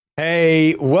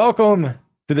Hey, welcome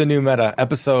to the new meta,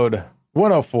 episode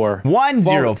 104.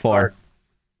 104.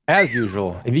 As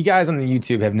usual, if you guys on the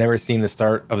YouTube have never seen the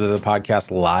start of the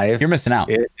podcast live, You're missing out.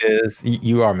 It is,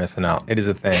 you are missing out. It is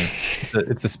a thing.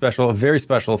 It's a very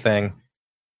special thing.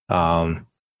 So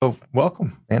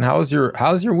welcome. And how's your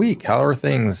week? How are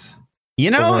things? You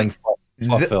know,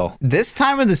 Fluffville? This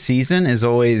time of the season is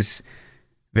always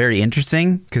very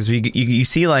interesting because you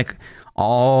see like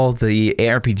all the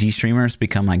ARPG streamers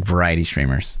become like variety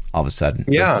streamers all of a sudden.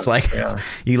 Yeah. It's like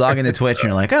you log into Twitch and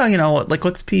you're like, oh, you know what? Like,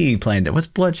 what's POE playing today? What's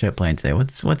Bloodshed playing today?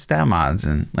 What's DAMODs?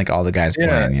 And like all the guys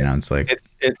playing, you know, it's like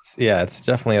it's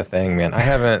definitely a thing, man. I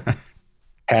haven't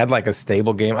had like a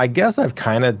stable game. I guess I've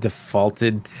kind of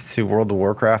defaulted to World of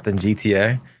Warcraft and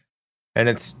GTA, and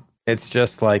it's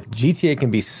just like GTA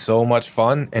can be so much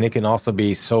fun, and it can also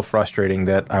be so frustrating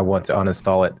that I want to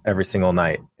uninstall it every single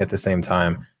night at the same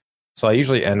time. So I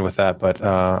usually end with that, but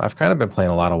I've kind of been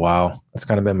playing a lot of WoW. That's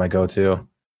kind of been my go-to.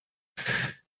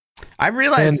 I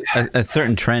realized a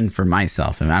certain trend for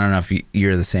myself, and I don't know if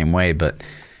you're the same way, but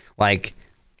like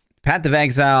Path of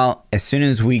Exile, as soon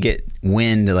as we get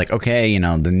wind, like, okay, you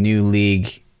know, the new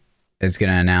league is going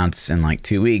to announce in like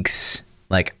 2 weeks,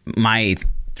 like my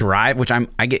drive, which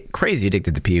I get crazy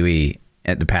addicted to POE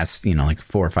at the past, you know, like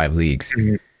 4 or 5 leagues.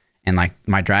 Mm-hmm. And like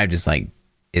my drive just like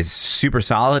is super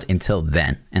solid until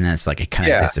then, and then it's like it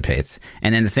kind of dissipates.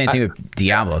 And then the same thing with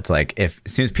Diablo. It's like as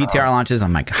soon as PTR launches,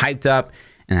 I'm like hyped up,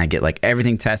 and I get like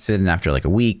everything tested. And after like a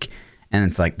week, and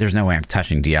it's like there's no way I'm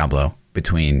touching Diablo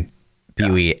between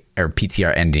POE or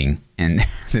PTR ending and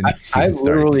the new season I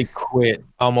literally starting. quit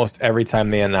almost every time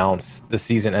they announce the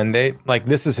season end date. Like,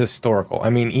 this is historical. I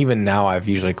mean, even now I've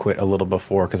usually quit a little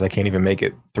before because I can't even make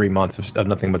it 3 months of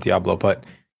nothing but Diablo. But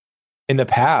in the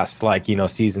past, like, you know,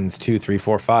 seasons 2, 3,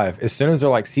 4, 5, as soon as they're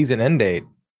like season end date,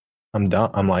 I'm done.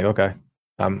 I'm like, okay,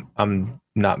 I'm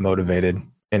not motivated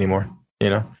anymore. You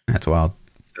know, that's wild.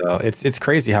 So it's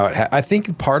crazy how I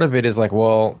think part of it is like,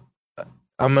 well,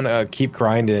 I'm gonna keep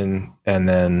grinding, and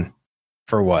then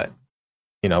for what?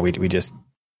 You know, we just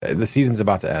the season's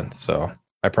about to end, so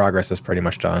my progress is pretty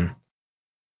much done.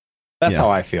 That's how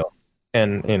I feel.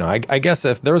 And you know, I guess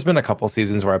if there's been a couple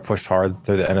seasons where I pushed hard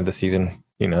through the end of the season,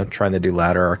 you know, trying to do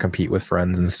ladder or compete with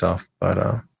friends and stuff,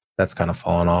 but that's kind of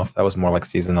fallen off. That was more like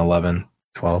season 11,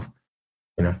 12,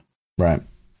 you know. Right.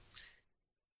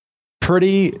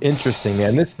 Pretty interesting,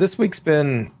 man. This week's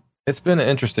been an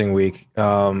interesting week.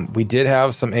 We did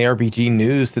have some ARPG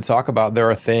news to talk about. There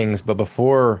are things, but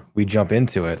before we jump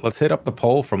into it, let's hit up the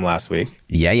poll from last week.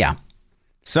 Yeah.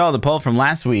 So the poll from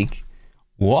last week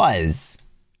was,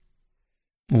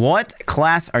 what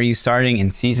class are you starting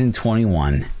in season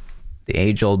 21? The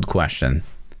age-old question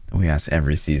that we ask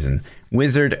every season.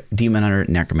 Wizard, Demon Hunter,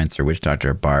 Necromancer, Witch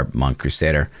Doctor, Barb, Monk,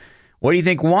 Crusader. What do you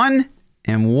think won?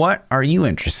 And what are you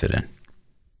interested in?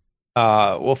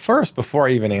 Well, first, before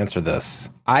I even answer this,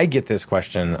 I get this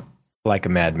question like a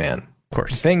madman. Of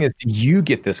course. The thing is, you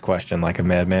get this question like a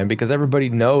madman because everybody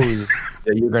knows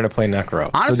that you're going to play Necro.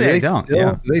 Honestly, so I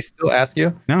don't. Do they still ask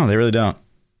you? No, they really don't.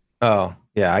 Oh,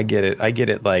 yeah, I get it. I get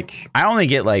it. Like, I only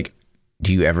get like,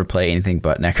 do you ever play anything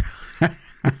but Necro?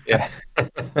 Yeah.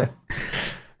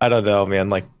 I don't know, man.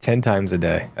 Like 10 times a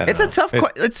day. It's a tough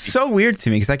question. It's so weird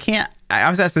to me because I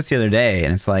was asked this the other day,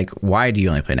 and it's like, why do you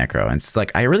only play Necro? And it's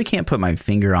like, I really can't put my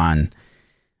finger on,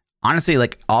 honestly,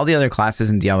 like all the other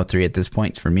classes in Diablo 3 at this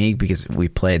point for me, because we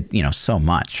played, you know, so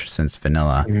much since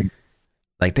vanilla. Mm-hmm.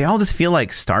 Like they all just feel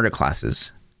like starter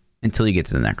classes until you get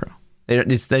to the Necro.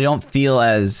 They don't feel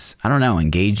as, I don't know,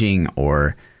 engaging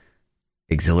or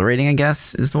exhilarating, I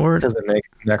guess is the word. Doesn't make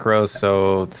Necro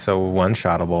so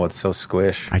one-shottable. It's so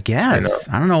squish. I guess.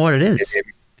 I don't know what it is.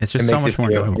 It's just so much more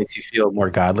enjoyable. It makes you feel more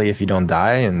godly if you don't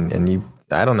die, and you,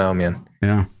 I don't know, man.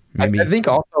 Yeah. Maybe. I think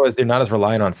also is they're not as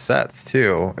reliant on sets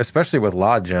too, especially with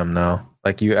Law Gem now.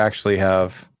 Like you actually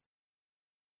have.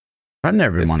 I've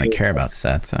never want to care about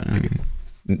sets. I mean,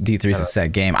 D3 is a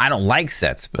set game. I don't like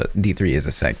sets, but D3 is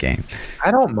a set game.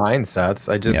 I don't mind sets.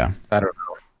 I don't know.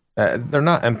 They're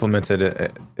not implemented,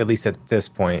 at least at this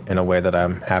point, in a way that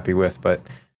I'm happy with, but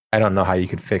I don't know how you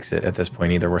could fix it at this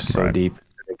point either. We're so deep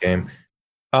in the game.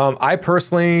 I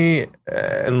personally,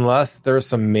 unless there's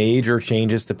some major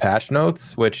changes to patch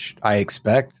notes, which I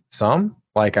expect some,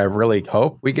 like I really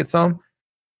hope we get some,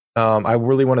 I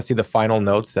really want to see the final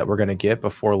notes that we're going to get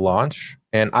before launch.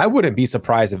 And I wouldn't be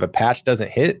surprised if a patch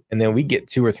doesn't hit and then we get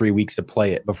 2 or 3 weeks to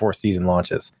play it before season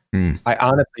launches. I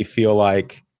honestly feel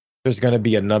like there's going to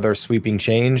be another sweeping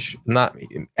change, not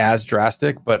as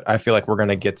drastic, but I feel like we're going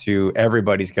to get to,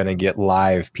 everybody's going to get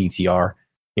live PTR.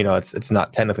 You know, it's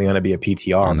not technically going to be a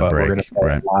PTR, but we're going to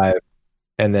play live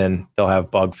and then they'll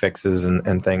have bug fixes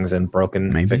and things and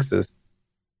broken fixes.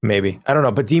 Maybe. I don't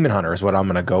know, but Demon Hunter is what I'm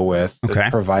going to go with. Okay.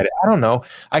 Provided, I don't know.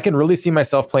 I can really see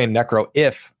myself playing Necro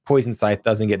if Poison Scythe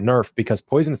doesn't get nerfed, because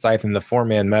Poison Scythe in the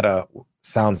 4-man meta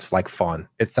sounds like fun.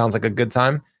 It sounds like a good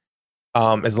time.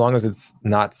 As long as it's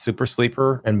not super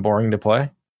sleeper and boring to play,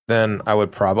 then I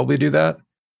would probably do that.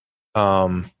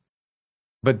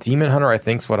 But Demon Hunter, I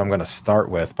think, is what I'm going to start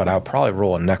with, but I'll probably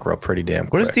roll a Necro pretty damn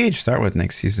quick. What does DH start with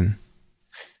next season?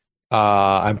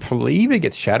 I believe it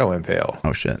gets Shadow Impale.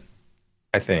 Oh, shit.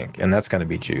 I think, and that's going to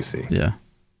be juicy. Yeah.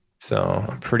 So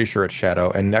I'm pretty sure it's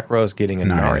Shadow, and Necro's getting a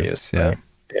Narius. Yeah. Right?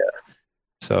 Yeah.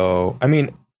 So, I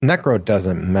mean, Necro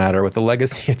doesn't matter. With the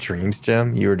Legacy of Dreams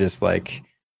gem, you were just like,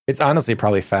 it's honestly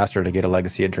probably faster to get a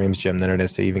Legacy of Dreams gem than it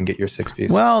is to even get your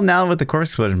 6-piece. Well, now with the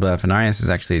Corpse Explosion buff, Narius is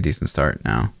actually a decent start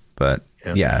now. But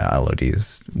yeah, LOD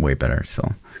is way better. So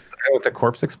with the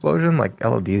Corpse Explosion, like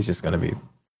LOD is just going to be,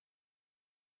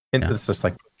 it's just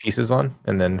like pieces on,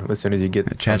 and then as soon as you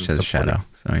get Chat says Shadow.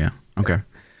 So yeah, okay.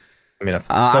 I mean,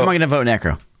 I'm going to vote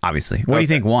Necro, obviously. What do you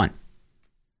think won?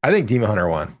 I think Demon Hunter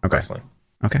won. Okay. Personally.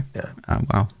 Okay. Yeah.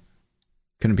 Wow.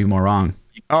 Couldn't be more wrong.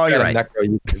 Oh, you're right.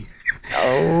 Necro,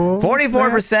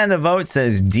 44% of the vote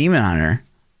says Demon Hunter.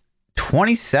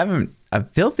 27. A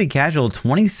filthy casual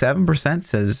 27%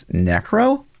 says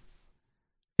Necro.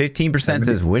 15%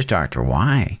 says Witch Doctor.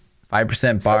 Why?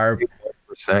 5% Barb.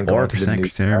 4%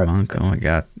 Crusader Monk. Oh my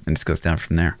god. And it just goes down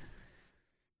from there.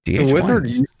 The Wizard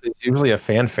is usually a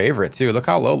fan favorite too. Look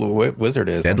how low the Wizard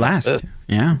is. Dead last.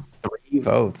 Yeah. 3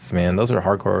 votes, man. Those are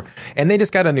hardcore. And they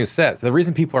just got a new set. The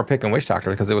reason people are picking Witch Doctor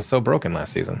is because it was so broken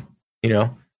last season. You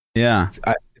know? Yeah. It's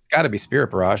got to be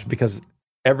Spirit Barrage, because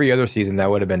every other season that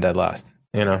would have been dead last.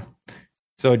 You know?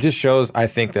 So it just shows, I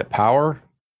think, that power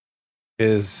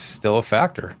is still a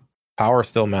factor. Power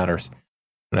still matters.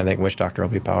 And I think Witch Doctor will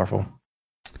be powerful.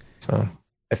 So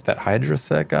if that Hydra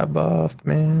set got buffed,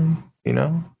 man, you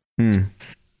know?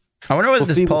 I wonder what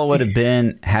this poll would have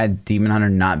been had Demon Hunter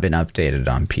not been updated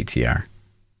on PTR.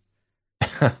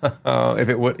 If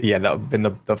it would, that would have been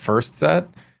the first set.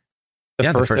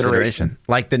 The first iteration.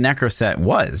 Like the Necro set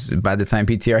was by the time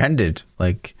PTR ended.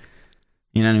 Like,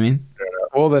 you know what I mean?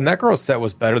 Well, the Necro set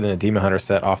was better than the Demon Hunter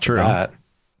set off the bat.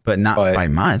 But not by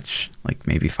much. Like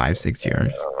maybe 5-6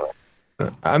 years.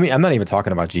 I mean, I'm not even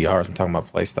talking about GRs. I'm talking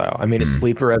about playstyle. I mean, as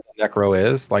sleeper as the Necro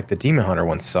is, like the Demon Hunter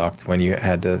one sucked when you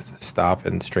had to stop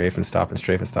and strafe and stop and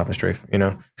strafe and stop and strafe, you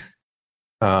know?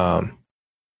 I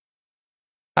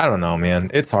don't know,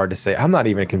 man. It's hard to say. I'm not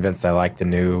even convinced I like the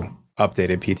new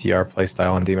updated PTR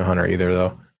playstyle on Demon Hunter either,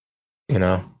 though. You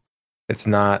know? It's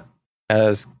not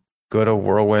as good a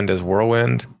Whirlwind as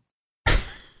Whirlwind,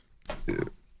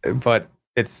 but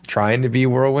it's trying to be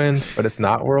Whirlwind, but it's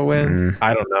not Whirlwind.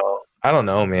 I don't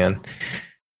know, man.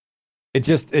 It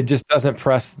just doesn't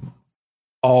press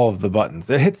all of the buttons.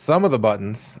 It hits some of the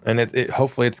buttons, and it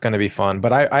hopefully it's going to be fun.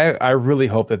 But I really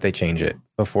hope that they change it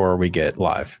before we get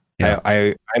live. Yeah.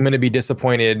 I'm going to be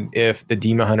disappointed if the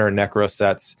Demon Hunter and Necro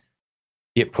sets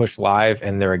get pushed live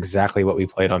and they're exactly what we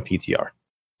played on PTR.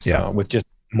 So with just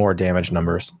more damage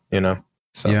numbers, you know.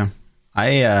 So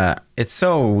yeah, it's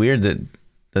so weird that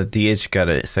the DH got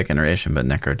a second iteration, but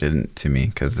Necro didn't to me,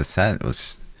 because the set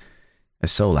was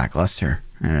so lackluster.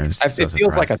 And it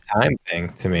feels like a time thing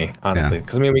to me, honestly.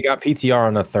 Because I mean, we got PTR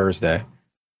on a Thursday,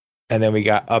 and then we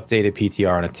got updated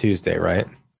PTR on a Tuesday, right?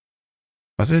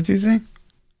 Was it a Tuesday?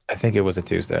 I think it was a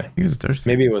Tuesday. I think it was a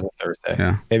Thursday. Maybe it was a Thursday.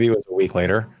 Yeah. Maybe it was a week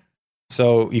later.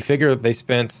 So you figure they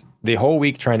spent the whole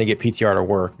week trying to get PTR to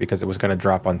work because it was going to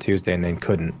drop on Tuesday and then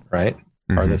couldn't, right?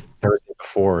 Or the Thursday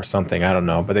before or something. I don't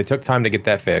know. But they took time to get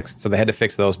that fixed. So they had to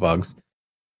fix those bugs.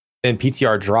 Then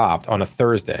PTR dropped on a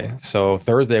Thursday. So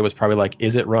Thursday was probably like,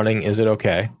 is it running? Is it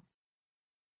okay?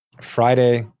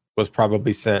 Friday was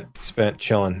probably spent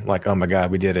chilling. Like, oh my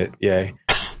God, we did it. Yay.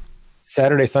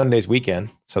 Saturday, Sunday's weekend.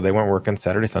 So they weren't working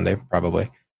Saturday, Sunday, probably.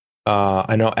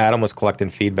 I know Adam was collecting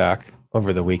feedback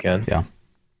over the weekend. Yeah.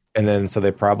 And then so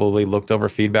they probably looked over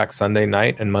feedback Sunday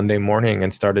night and Monday morning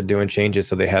and started doing changes.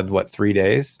 So they had 3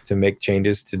 days to make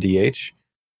changes to DH.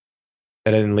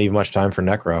 That didn't leave much time for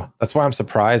Necro. That's why I'm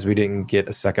surprised we didn't get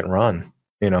a second run,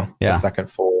 a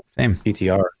second full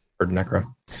PTR for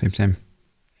Necro. Same.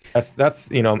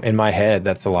 That's in my head,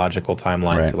 that's a logical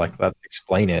timeline to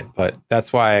explain it. But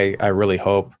that's why I really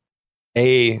hope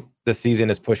the season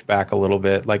is pushed back a little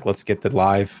bit. Like, let's get the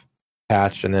live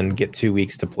patch and then get 2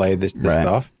 weeks to play this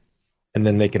stuff. And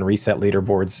then they can reset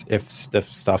leaderboards if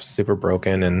stuff's super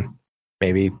broken and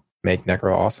maybe make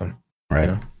Necro awesome.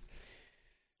 Right.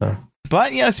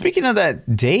 But, speaking of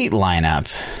that date lineup,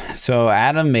 so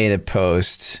Adam made a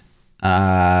post,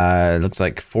 it looks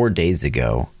like 4 days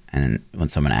ago, And when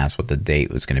someone asked what the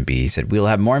date was going to be, he said, we'll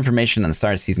have more information on the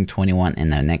start of season 21 in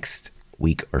the next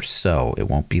week or so. It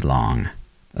won't be long.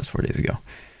 That's 4 days ago.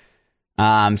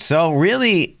 So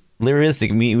really,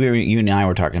 realistic. You and I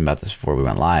were talking about this before we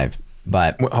went live.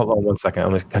 But hold on 1 second. I'm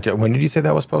gonna cut you. When did you say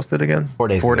that was posted again? 4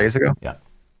 days. 4 days ago. Yeah.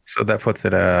 So that puts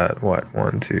it at what?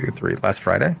 1, 2, 3. Last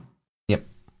Friday. Yep.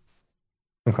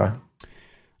 Okay.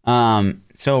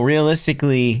 So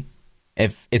realistically,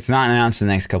 if it's not announced in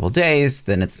the next couple of days,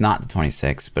 then it's not the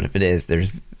 26th. But if it is,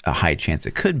 there's a high chance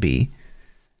it could be.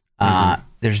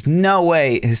 There's no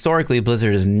way, historically,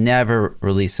 Blizzard has never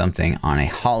released something on a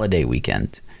holiday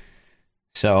weekend.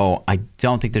 So I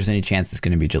don't think there's any chance it's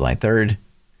going to be July 3rd.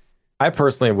 I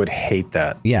personally would hate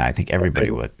that. Yeah, I think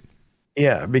everybody would.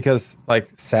 Yeah, because like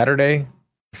Saturday,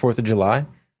 4th of July,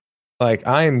 like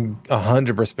I'm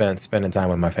 100% spending time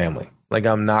with my family. Like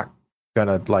I'm not going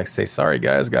to like say, sorry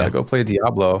guys, got to go play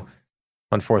Diablo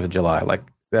on 4th of July. Like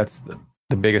that's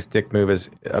the biggest dick move as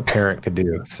a parent could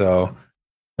do. So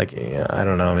like, yeah, I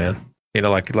don't know, man. You know,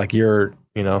 like your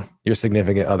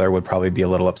significant other would probably be a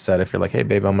little upset if you're like, hey,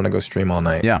 babe, I'm going to go stream all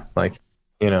night. Yeah. Like,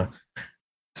 you know,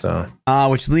 so.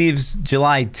 Which leaves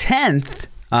July 10th,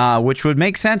 which would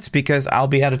make sense because I'll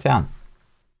be out of town.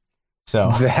 So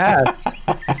that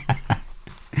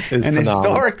is and phenomenal.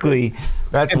 Historically,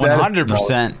 that's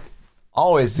 100%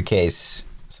 always the case.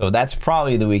 So that's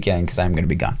probably the weekend because I'm going to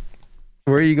be gone.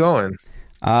 Where are you going?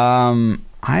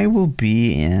 I will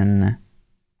be in.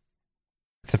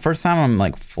 It's the first time I'm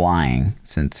like flying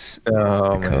since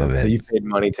COVID. Man. So you've paid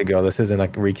money to go. This isn't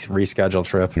like a rescheduled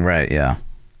trip, right? Yeah.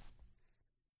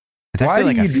 It's why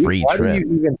actually do free trip. Why do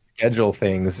you even schedule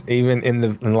things even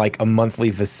in like a monthly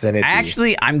vicinity?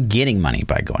 Actually, I'm getting money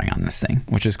by going on this thing,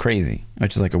 which is crazy.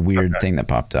 Which is like a weird thing that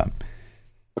popped up.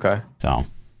 Okay. So,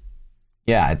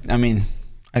 yeah, I mean,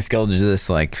 I scheduled this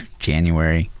like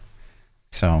January,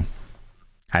 so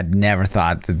I'd never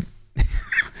thought that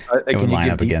it would line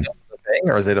up again. Thing,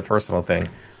 or is it a personal thing,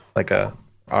 like a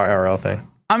RRL thing?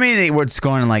 I mean, we're just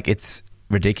going like it's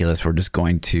ridiculous. We're just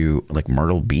going to like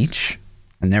Myrtle Beach.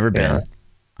 I've never been.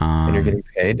 And you're getting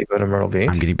paid to go to Myrtle Beach?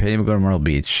 I'm getting paid to go to Myrtle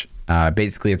Beach.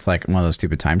 Basically, it's like one of those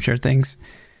stupid timeshare things.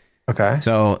 Okay.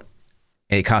 So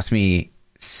it cost me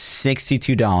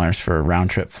 $62 for a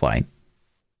round trip flight.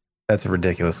 That's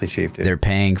ridiculously cheap, dude. They're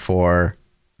paying for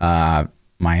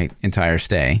my entire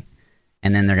stay,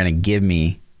 and then they're going to give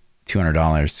me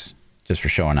 $200 just for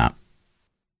showing up.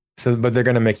 So, but they're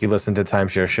going to make you listen to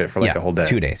timeshare shit for like a whole day.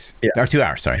 2 days. Yeah. Or 2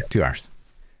 hours. Sorry, 2 hours.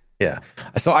 Yeah.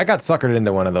 So I got suckered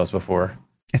into one of those before.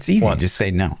 It's easy. Once. Just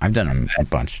say no. I've done them a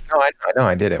bunch. No, I know.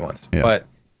 I did it once. Yeah. But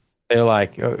they're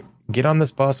like, get on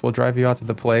this bus. We'll drive you out to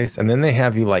the place. And then they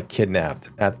have you like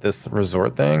kidnapped at this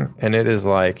resort thing. And it is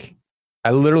like, I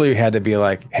literally had to be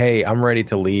like, hey, I'm ready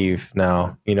to leave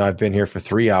now. You know, I've been here for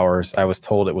 3 hours. I was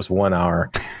told it was 1 hour.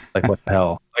 Like, what the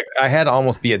hell? Like, I had to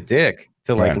almost be a dick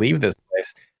to like leave this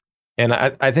place. And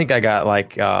I think I got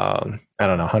like, I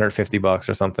don't know, $150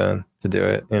 or something to do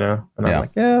it, you know? And I'm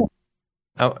like,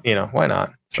 oh, you know, why not?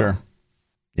 So. Sure.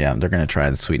 Yeah, they're going to try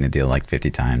to sweeten the deal like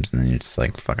 50 times. And then you're just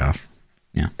like, fuck off.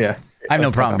 Yeah. Yeah. I have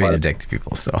no problem being a dick to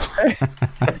people, so.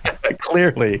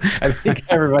 Clearly. I think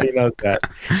everybody knows that.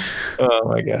 Oh,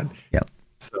 my God. Yep.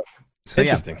 So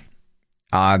interesting.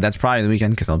 Yeah. That's probably the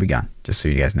weekend because I'll be gone, just so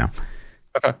you guys know.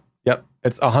 Okay. Yep.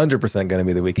 It's 100% going to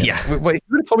be the weekend. Yeah. Wait, you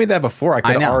would have told me that before. I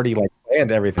could have already like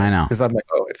planned everything. I know. Because I'm like,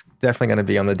 oh, it's definitely going to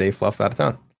be on the day Fluff's out of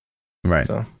town. Right.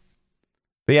 So,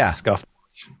 but yeah. Scuff.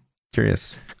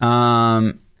 Curious.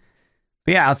 But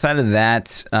yeah, outside of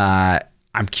that,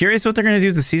 I'm curious what they're going to do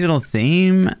with the seasonal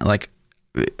theme. Like,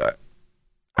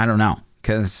 I don't know.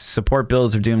 Because support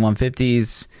builds are doing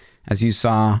 150s. As you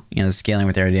saw, you know, the scaling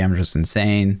with area damage was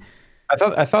insane.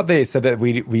 I thought they said that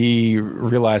we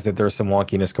realized that there's some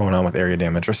wonkiness going on with area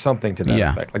damage or something to that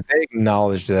effect. Like they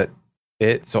acknowledged that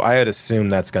so I had assumed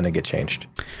that's going to get changed.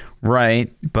 Right,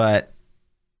 but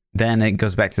then it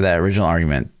goes back to that original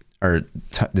argument or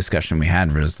discussion we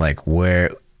had, where it's like,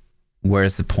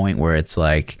 where's the point where it's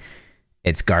like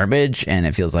it's garbage and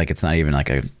it feels like it's not even like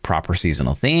a proper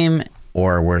seasonal theme,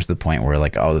 or where's the point where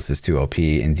like, oh, this is too OP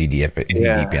and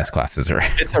DPS classes are.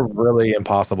 It's a really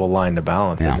impossible line to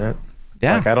balance, isn't it?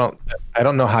 Yeah. Like I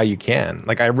don't know how you can.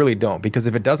 Like I really don't, because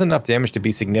if it does enough damage to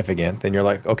be significant, then you're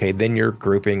like, okay, then you're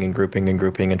grouping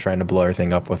and trying to blow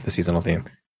everything up with the seasonal theme.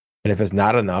 And if it's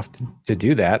not enough to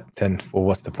do that, then well,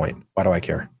 what's the point? Why do I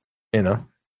care? You know,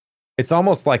 it's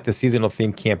almost like the seasonal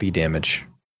theme can't be damage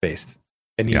based.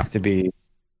 It needs to be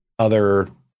other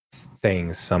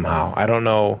things somehow. I don't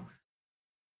know.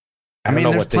 I mean,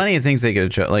 there's plenty of things they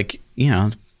could have, like, you know,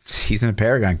 Season of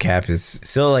Paragon cap is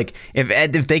still like,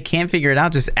 if they can't figure it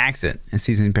out, just axe it and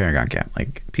Season of Paragon cap.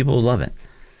 Like, people will love it.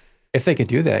 If they could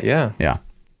do that, yeah. Yeah.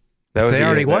 They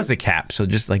already was the cap, so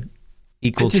just like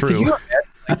equal true. Could you imagine,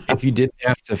 like, if you didn't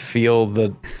have to feel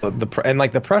the and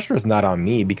like the pressure is not on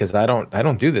me because I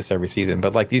don't do this every season,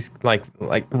 but like these like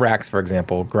Rax, for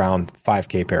example, ground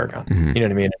 5K Paragon. You know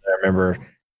what I mean? And I remember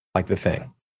like the thing.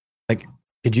 Like,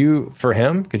 could you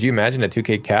imagine a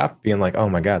 2K cap being like, oh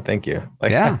my God, thank you.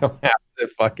 Like, I don't have to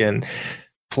fucking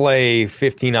play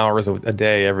 15 hours a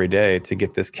day every day to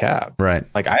get this cap. Right.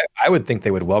 Like, I would think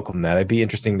they would welcome that. It'd be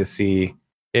interesting to see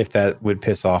if that would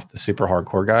piss off the super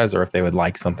hardcore guys or if they would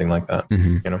like something like that,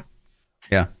 you know?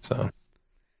 Yeah. So,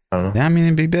 I don't know. Yeah, I mean,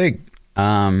 it'd be big.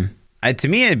 To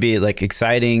me, it'd be like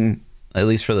exciting, at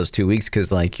least for those 2 weeks,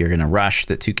 because like you're going to rush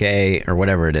the 2K or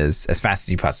whatever it is as fast as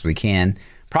you possibly can.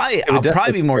 I'll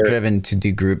probably be more driven to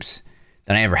do groups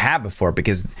than I ever have before,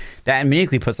 because that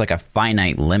immediately puts like a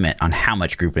finite limit on how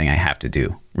much grouping I have to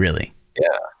do, really. Yeah.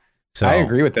 So I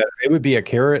agree with that. It would be a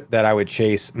carrot that I would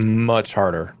chase much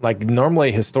harder. Like,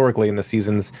 normally, historically in the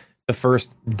seasons, the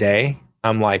first day,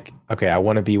 I'm like, okay, I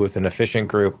want to be with an efficient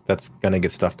group that's going to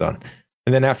get stuff done.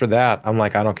 And then after that, I'm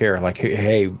like, I don't care. Like,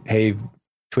 hey,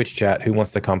 Twitch chat, who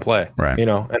wants to come play? Right. You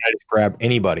know, and I just grab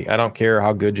anybody. I don't care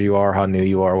how good you are, how new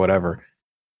you are, whatever.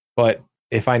 But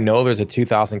if I know there's a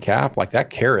 2,000 cap, like that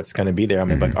carrot's going to be there. I'm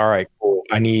like, all right, cool.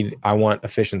 I want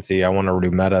efficiency. I want to do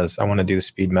metas. I want to do the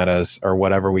speed metas or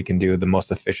whatever we can do, the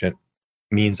most efficient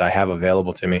means I have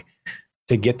available to me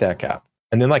to get that cap.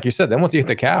 And then, like you said, then once you hit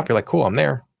the cap, you're like, cool, I'm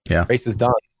there. Yeah. Race is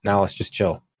done. Now let's just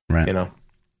chill. Right. You know,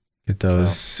 get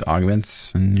those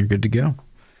augments and you're good to go.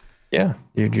 Yeah.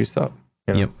 You're juiced up.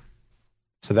 You know? Yep.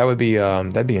 So that'd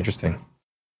be interesting.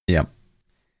 Yep.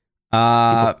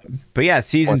 But yeah,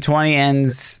 season 20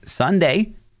 ends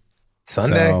Sunday.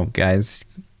 So, guys,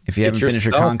 if you haven't finished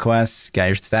your conquests, got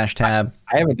your stash tab.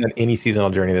 I haven't done any seasonal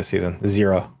journey this season.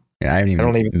 0. Yeah, I haven't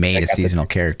even made a seasonal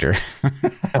character.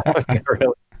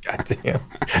 Really? Goddamn.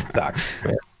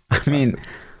 I mean,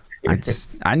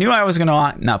 I knew I was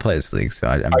gonna not play this league, so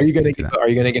are you gonna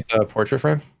get the portrait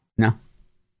frame? No,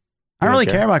 I don't really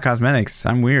care about cosmetics.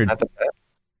 I'm weird. Not the pet.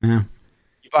 Yeah,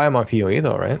 you buy them on POE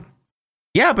though, right?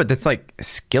 Yeah, but that's like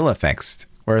skill effects.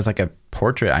 Whereas like a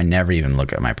portrait, I never even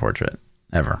look at my portrait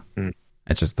ever.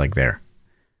 It's just like there.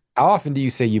 How often do you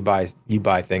say you buy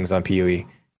things on POE?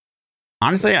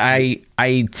 Honestly,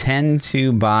 I tend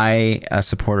to buy a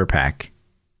supporter pack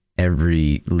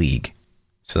every league.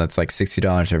 So that's like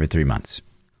 $60 every 3 months.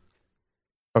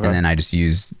 Okay. And then I just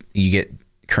you get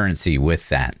currency with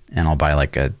that, and I'll buy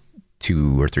like a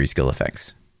 2 or 3 skill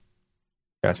effects.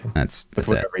 Gotcha. That's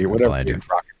whatever I do.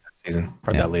 That season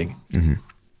or that league. Mm-hmm.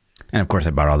 And of course, I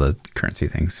bought all the currency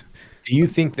things. Do you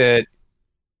think that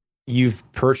you've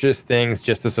purchased things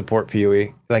just to support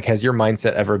POE? Like, has your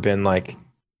mindset ever been like,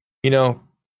 I don't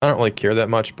really care that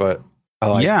much, but I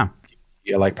like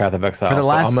Path of Exile. So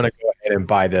I'm going to go ahead and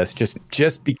buy this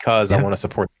just because I want to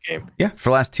support the game. Yeah. For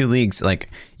the last 2 leagues, like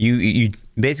you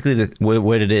basically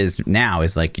what it is now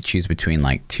is like you choose between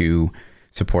like 2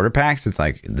 supporter packs. It's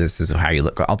like, this is how you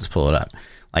look. I'll just pull it up.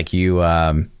 Like you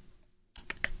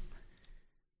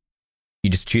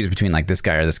just choose between like this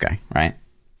guy or this guy, right?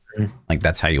 Mm-hmm. Like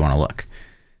that's how you want to look.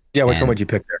 Yeah. Which one would you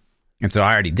pick there? And so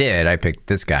I already did. I picked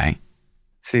this guy.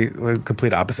 See, we're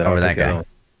complete opposite. Over that guy.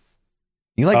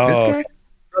 You like this guy?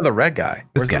 Or the red guy.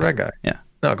 Where's the red guy? Yeah.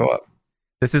 No, go up.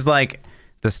 This is like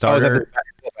the starter. Is that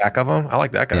the back of him? I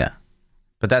like that guy. Yeah.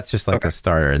 But that's just like the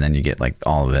starter, and then you get like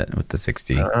all of it with the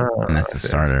 60. And that's the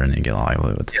starter, and you get all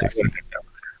of it with the 60.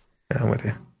 Yeah, I'm with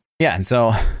you. Yeah, and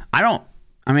so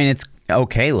it's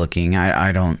okay looking.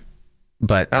 I don't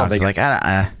was like,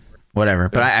 whatever.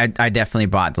 But I definitely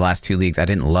bought the last 2 leagues. I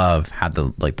didn't love how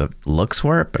the looks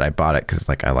were, but I bought it because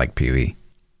like I like POE.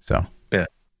 So yeah,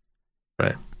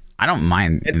 right. I don't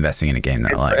mind investing in a game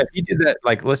that I like. If you did that,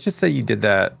 like let's just say you did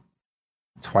that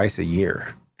twice a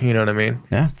year. You know what I mean?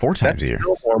 Yeah, 4 times a year.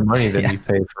 Still more money than you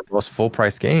pay for most full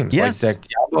price games. Yes, like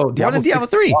Diablo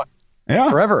 3.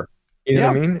 Yeah, forever. You know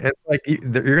what I mean? It's like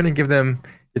you're going to give them.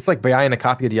 It's like buying a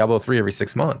copy of Diablo 3 every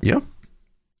 6 months. Yep.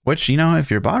 Which, if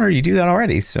you're a botter, you do that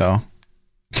already. So,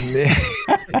 do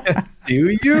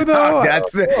you though?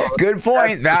 That's a good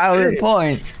point. Valid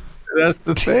point. That's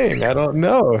the thing. I don't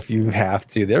know if you have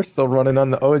to. They're still running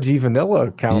on the OG vanilla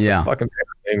account. Yeah. Fucking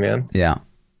hey, man. Yeah.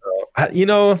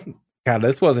 So, God,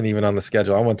 this wasn't even on the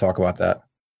schedule. I want to talk about that.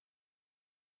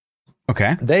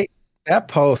 Okay. That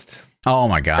post. Oh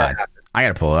my God. I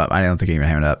gotta pull it up. I don't think I even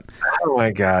have it up. Oh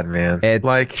my God, man! It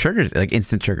triggers like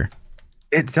instant trigger.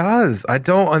 It does. I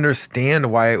don't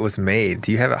understand why it was made.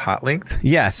 Do you have it hot linked?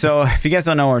 Yeah. So if you guys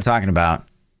don't know what we're talking about,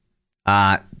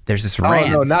 There's this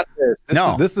rant. Oh, no, not this.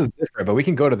 This is different, but we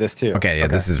can go to this too. Okay,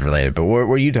 this is related. But what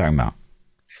were you talking about?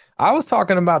 I was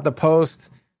talking about the post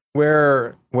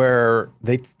where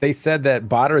they said that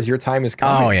botters, your time is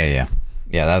coming. Oh yeah.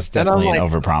 That's definitely an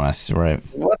overpromise, right?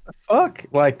 What the fuck?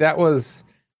 Like that was.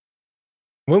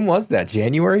 When was that?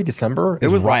 January, December? It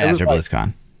was right after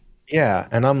BlizzCon. Yeah,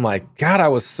 and I'm like, God, I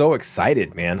was so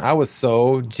excited, man. I was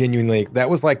so genuinely. That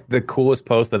was like the coolest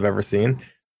post I've ever seen.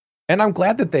 And I'm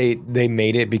glad that they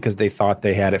made it because they thought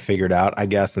they had it figured out, I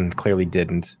guess, and clearly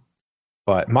didn't.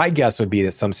 But my guess would be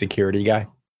that some security guy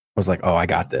was like, "Oh, I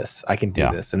got this. I can do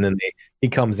this." And then he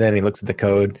comes in and he looks at the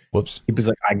code. Whoops. He was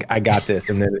like, "I got this."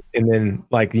 And then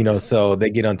like, so they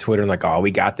get on Twitter and like, "Oh,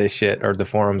 we got this shit," or the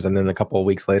forums. And then a couple of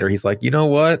weeks later, he's like, "You know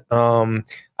what? I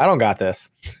don't got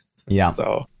this." Yeah.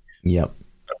 So. Yep.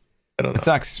 I don't know. It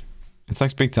sucks. It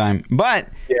sucks big time. But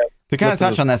to kind of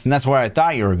touch on this, and that's where I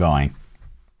thought you were going.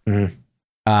 Mm-hmm.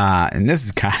 And this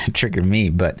is kind of triggered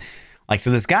me, but like, so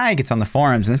this guy gets on the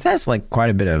forums and it has like quite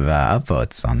a bit of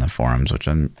upvotes on the forums, which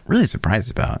I'm really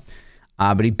surprised about.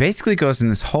 But he basically goes in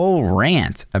this whole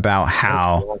rant about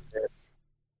how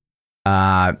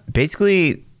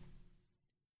basically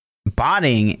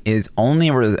botting is only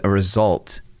a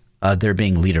result of there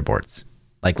being leaderboards.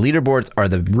 Like leaderboards are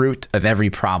the root of every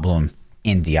problem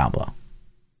in Diablo.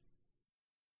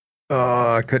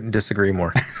 I couldn't disagree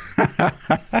more.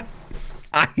 I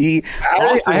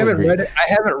haven't read it. I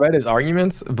haven't read his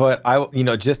arguments, but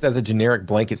just as a generic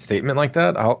blanket statement like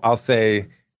that, I'll say,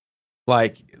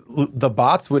 like, the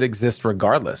bots would exist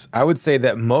regardless. I would say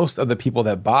that most of the people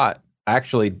that bot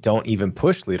actually don't even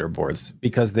push leaderboards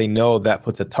because they know that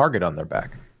puts a target on their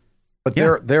back. But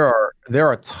there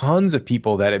are tons of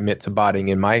people that admit to botting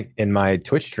in my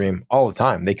Twitch stream all the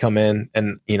time. They come in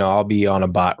and I'll be on a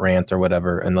bot rant or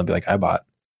whatever, and they'll be like, "I bot,"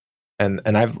 and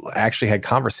I've actually had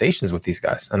conversations with these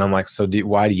guys, and I'm like, "So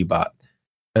why do you bot?"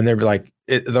 And they're like,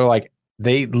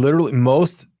 they literally,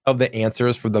 most of the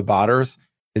answers for the botters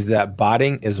is that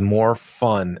botting is more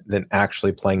fun than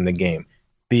actually playing the game.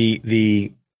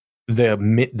 The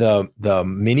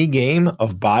mini game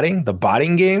of botting, the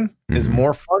botting game, is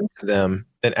more fun to them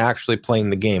than actually playing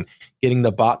the game. Getting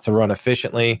the bot to run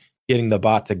efficiently, getting the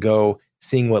bot to go,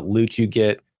 seeing what loot you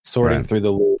get, sorting through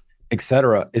the loot,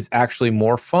 etc., is actually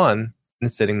more fun than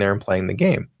sitting there and playing the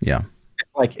game. Yeah,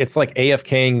 it's like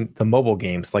AFKing the mobile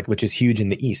games, like, which is huge in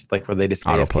the East, like where they just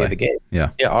AFK the game. Yeah,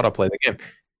 autoplay the game,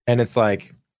 and it's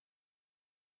like,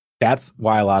 that's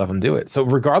why a lot of them do it. So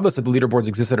regardless if the leaderboards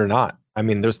existed or not, I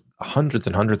mean, there's hundreds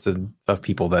and hundreds of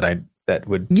people that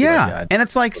would. Yeah, and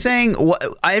it's like saying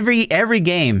every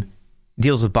game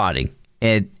deals with botting.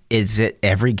 Is it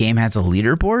every game has a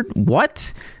leaderboard?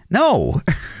 What? No,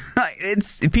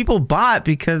 it's people bot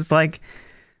because like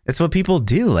it's what people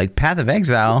do. Like Path of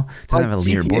Exile doesn't have a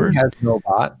leaderboard. GTA has no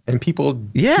bot, and people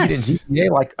cheat in GTA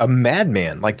like a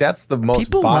madman. Like that's the most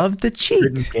people love to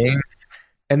cheat game.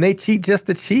 And they cheat just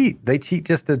to cheat. They cheat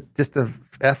just to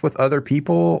F with other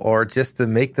people or just to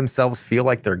make themselves feel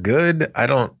like they're good. I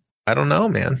don't know,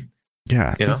 man.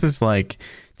 Yeah, this is like,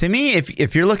 to me,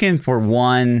 if you're looking for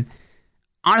one,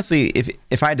 honestly,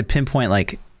 if I had to pinpoint,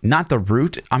 like, not the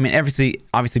root, I mean,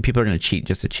 obviously people are going to cheat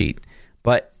just to cheat.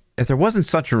 But if there wasn't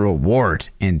such a reward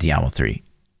in Diablo 3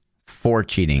 for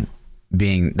cheating,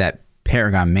 being that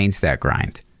Paragon main stat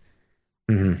grind,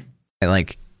 and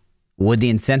like, would the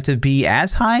incentive be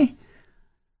as high?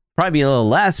 Probably be a little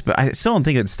less, but I still don't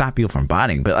think it would stop people from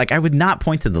botting. But like, I would not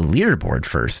point to the leaderboard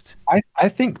first. I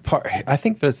think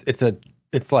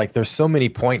it's like there's so many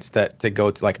points that to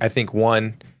go to. Like, I think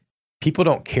one, people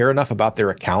don't care enough about their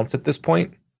accounts at this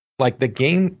point. Like, the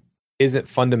game isn't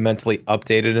fundamentally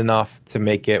updated enough to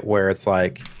make it where it's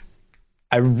like,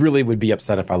 I really would be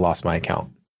upset if I lost my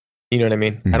account. You know what I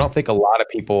mean? I don't think a lot of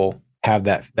people have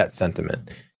that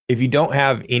sentiment. If you don't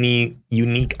have any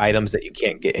unique items that you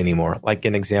can't get anymore, like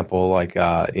an example, like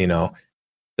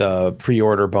the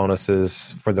pre-order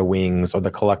bonuses for the wings or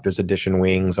the collector's edition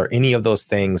wings or any of those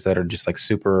things that are just like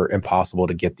super impossible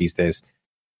to get these days.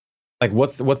 Like,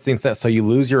 what's the incentive? So you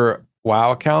lose your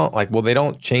WoW account? Like, well, they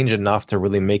don't change enough to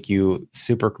really make you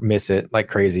super miss it like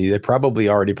crazy. They're probably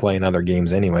already playing other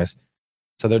games anyways.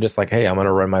 So they're just like, hey, I'm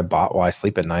gonna run my bot while I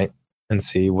sleep at night and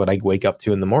see what I wake up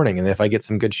to in the morning. And if I get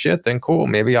some good shit, then cool,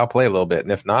 maybe I'll play a little bit.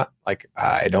 And if not, like,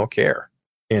 I don't care,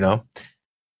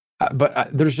 but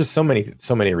there's just so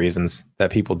many reasons that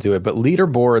people do it. But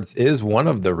leaderboards is one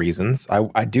of the reasons.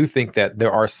 I do think that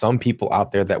there are some people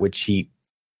out there that would cheat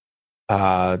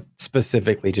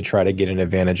specifically to try to get an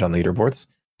advantage on leaderboards.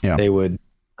 Yeah. They would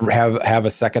have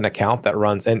a second account that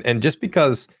runs. And just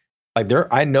because, like,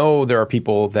 I know there are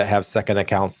people that have second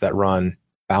accounts that run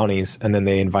bounties and then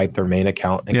they invite their main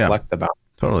account and collect the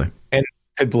bounties. Totally. And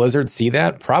could Blizzard see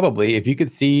that? Probably. If you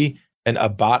could see a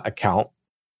bot account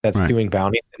that's doing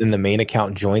bounties and then the main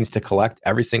account joins to collect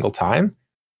every single time,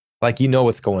 like, you know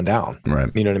what's going down. Right.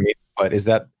 You know what I mean? But is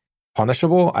that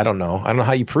punishable? I don't know. I don't know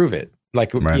how you prove it.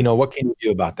 Like, you know, what can you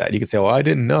do about that? You could say, well, I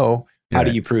didn't know. How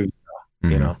do you prove it?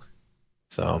 You know?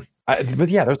 So, but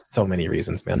yeah, there's so many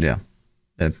reasons, man. Yeah.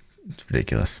 It's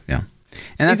ridiculous. Yeah.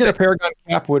 And Season of Paragon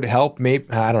cap would help. Maybe,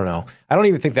 I don't know. I don't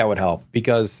even think that would help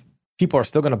because people are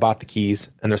still going to bot the keys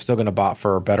and they're still going to bot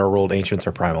for better rolled ancients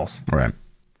or primals. Right.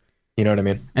 You know what I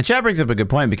mean? And Chad brings up a good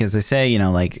point because they say, you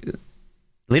know, like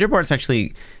leaderboards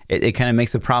actually, it kind of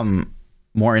makes the problem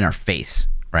more in our face,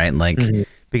 right? Like,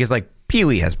 because like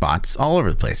POE has bots all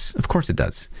over the place. Of course it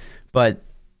does. But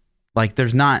like,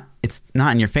 it's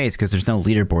not in your face because there's no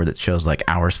leaderboard that shows like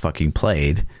hours fucking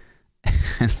played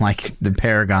and like the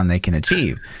paragon they can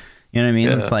achieve. You know what I mean?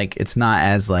 Yeah. It's like, it's not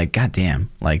as like, goddamn,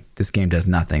 like this game does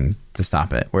nothing to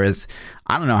stop it. Whereas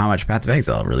I don't know how much Path of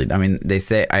Exile really, I mean, they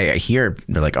say, I hear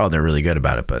they're like, oh, they're really good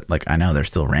about it, but like, I know they're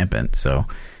still rampant. So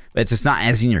it's just not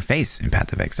as in your face in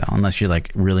Path of Exile, unless you're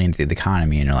like really into the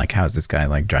economy and you're like, how's this guy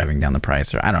like driving down the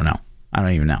price? Or I don't know. I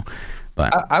don't even know.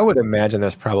 But I would imagine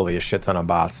there's probably a shit ton of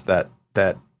bots that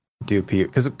do POE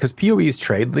because POE's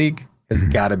trade league has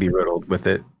got to be riddled with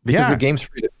it because the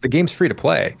game's free to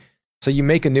play. So you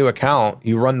make a new account,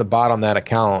 you run the bot on that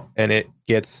account, and it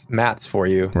gets mats for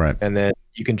you. Right. And then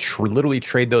you can literally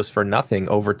trade those for nothing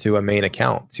over to a main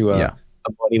account, to a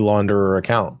money launderer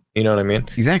account. You know what I mean?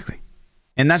 Exactly.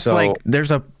 And that's like,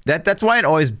 that's why it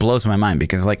always blows my mind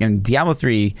because like in Diablo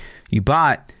 3, you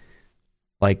bought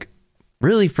like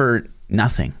really for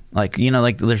nothing. Like, you know,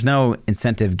 like there's no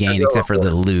incentive gain except for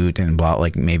the loot and blah,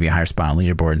 like maybe a higher spot on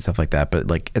leaderboard and stuff like that. But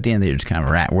like at the end of the day, you're just kind of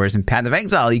a rat. Whereas in Path of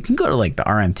Exile, you can go to like the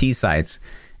RMT sites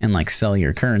and like sell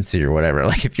your currency or whatever.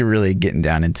 Like if you're really getting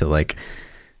down into like,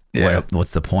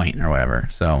 what's the point or whatever.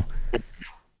 So,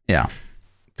 yeah.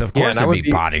 So of course there'd be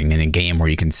botting in a game where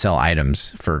you can sell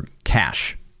items for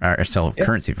cash or sell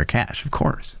currency for cash, of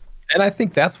course. And I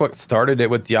think that's what started it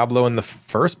with Diablo in the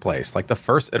first place. Like the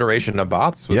first iteration of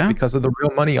bots was because of the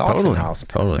real money auction house.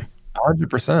 Totally.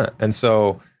 100%. And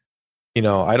so, you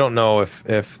know, I don't know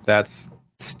if that's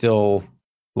still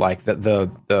like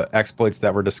the exploits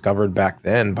that were discovered back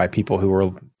then by people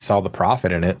who saw the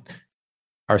profit in it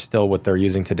are still what they're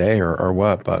using today or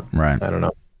what, but I don't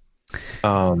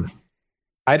know.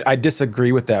 I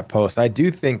disagree with that post. I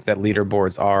do think that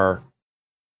leaderboards are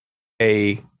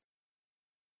a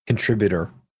contributor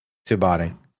to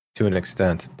botting to an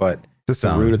extent, but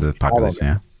the root of the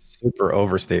population, super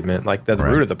overstatement. Like the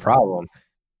root of the problem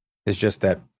is just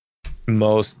that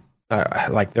most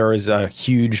like there is a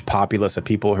huge populace of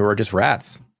people who are just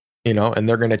rats, you know, and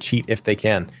they're going to cheat if they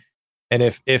can. And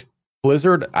if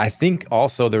Blizzard, I think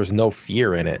also there's no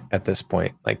fear in it at this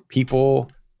point. Like people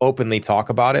openly talk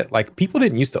about it. Like people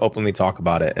didn't used to openly talk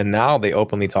about it, and now they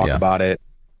openly talk about it.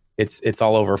 It's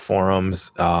all over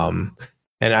forums.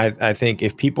 And I think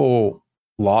if people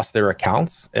lost their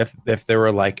accounts, if there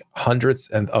were like hundreds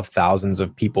of thousands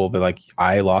of people be like,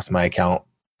 I lost my account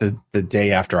the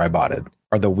day after I bought it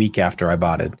or the week after I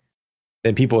bought it,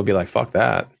 then people would be like, fuck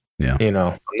that. Yeah. You know,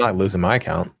 I'm not losing my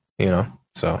account, you know?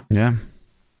 So. Yeah.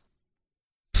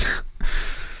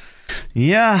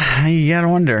 Yeah, you gotta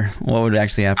wonder what would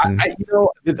actually happen. You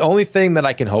know, the only thing that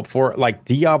I can hope for, like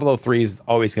Diablo 3 is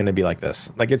always going to be like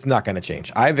this. Like it's not going to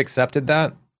change. I've accepted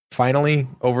that. Finally,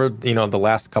 over, you know, the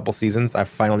last couple seasons, I've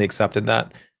finally accepted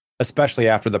that, especially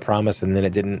after the promise, and then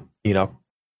it didn't, you know,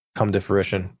 come to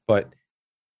fruition. But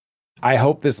I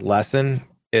hope this lesson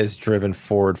is driven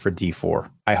forward for D4.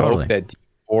 I hope that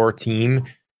D4 team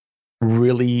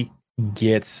really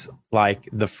gets like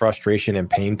the frustration and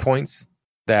pain points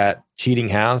that cheating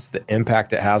has, the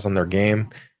impact it has on their game,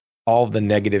 all of the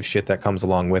negative shit that comes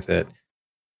along with it.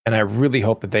 And I really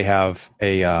hope that they have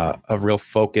a real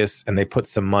focus and they put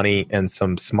some money and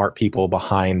some smart people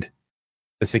behind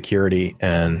the security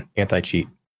and anti-cheat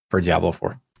for Diablo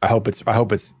 4. I hope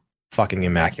it's fucking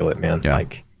immaculate, man. Yeah.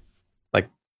 Like,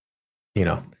 you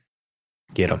know,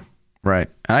 get them. Right.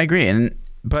 I agree.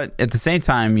 But at the same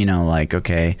time, you know, like,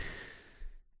 okay,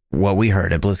 what we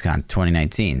heard at BlizzCon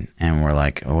 2019, and we're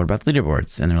like, oh, what about the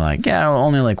leaderboards? And they're like, yeah,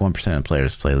 only like 1% of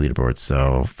players play leaderboards,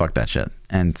 so fuck that shit.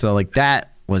 And so like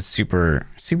that was super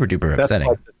duper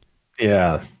upsetting.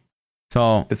 Yeah.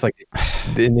 So it's like,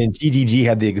 and then GGG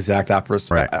had the exact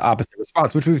opposite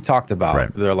response, which we've talked about.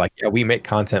 Right. They're like, yeah, we make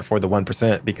content for the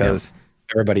 1% because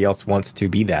everybody else wants to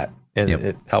be that, and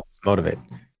it helps motivate.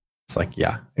 It's like,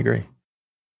 yeah, I agree.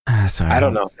 I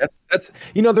don't know. That's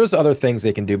there's other things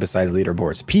they can do besides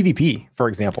leaderboards. PvP, for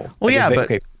example.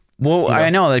 Well, I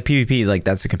know like PvP, like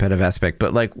that's a competitive aspect,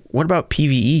 but like, what about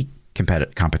PvE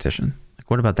competition?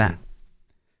 Like, what about that?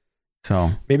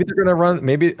 So maybe they're gonna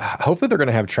hopefully they're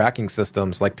gonna have tracking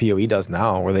systems like POE does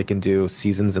now, where they can do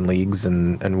seasons and leagues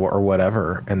and or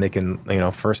whatever, and they can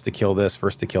first to kill this,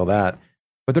 first to kill that.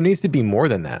 But there needs to be more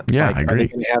than that. Yeah, I agree.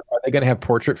 Are they gonna have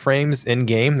portrait frames in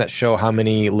game that show how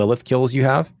many Lilith kills you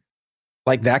have?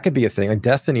 Like that could be a thing. Like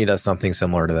Destiny does something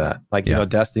similar to that. Like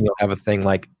Destiny will have a thing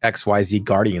like XYZ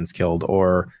Guardians killed,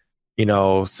 or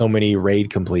so many raid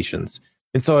completions.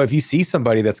 And so if you see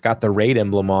somebody that's got the raid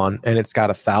emblem on and it's got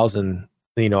 1,000,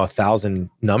 1,000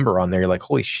 number on there, you're like,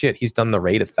 holy shit, he's done the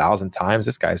raid 1,000 times.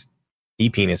 This guy's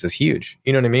penis is huge.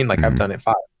 You know what I mean? Like I've done it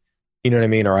 5. You know what I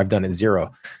mean? Or I've done it 0.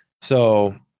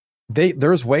 So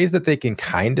there's ways that they can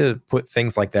kind of put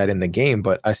things like that in the game,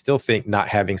 but I still think not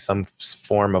having some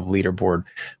form of leaderboard.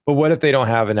 But what if they don't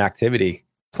have an activity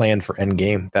planned for end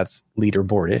game that's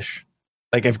leaderboard-ish?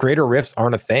 Like if greater rifts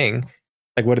aren't a thing,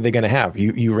 like what are they going to have?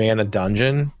 You ran a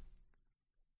dungeon?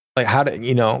 Like how do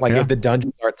if the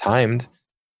dungeons are timed,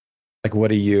 like what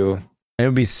do you? It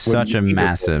would be such a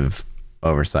massive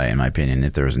oversight, in my opinion,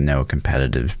 if there was no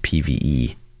competitive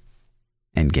PvE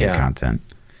end game content.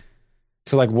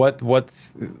 So like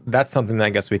that's something that I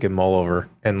guess we could mull over,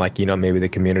 and like maybe the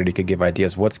community could give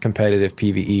ideas. What's competitive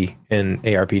PvE in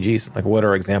ARPGs? Like what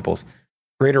are examples?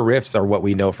 Greater rifts are what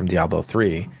we know from Diablo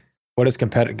 3. What is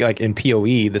competitive? Like in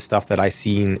POE, the stuff that I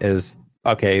seen is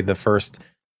the first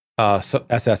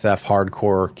SSF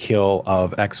hardcore kill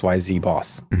of XYZ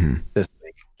boss. Mm-hmm. This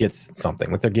gets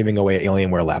something. Like they're giving away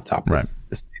Alienware laptop this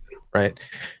season, right?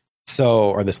 So,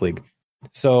 or this league.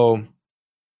 So,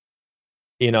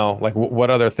 like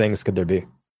what other things could there be?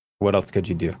 What else could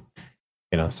you do?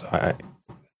 But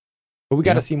we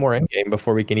got to see more end game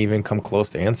before we can even come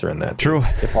close to answering that. True.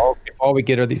 If all we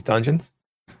get are these dungeons.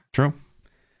 True.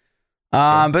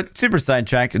 But super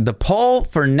sidetrack. The poll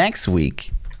for next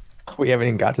week. We haven't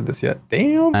even got to this yet.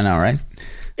 Damn. I know, right?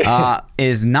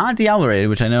 Is not Diablo rated,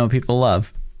 which I know people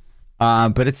love.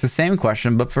 But it's the same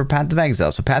question, but for Path of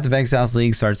Exile. So Path of Exile's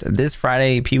league starts this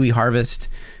Friday. POE Harvest.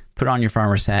 Put on your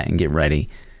farmer's hat and get ready.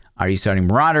 Are you starting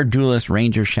Marauder, Duelist,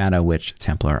 Ranger, Shadow, Witch,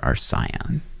 Templar, or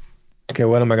Scion? Okay,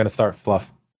 what am I going to start,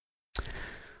 Fluff?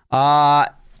 Are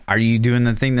you doing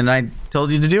the thing that I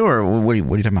told you to do, or what are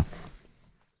you talking about?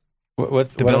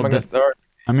 What am I going to start?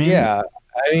 I mean,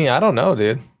 I don't know,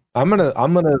 dude. I'm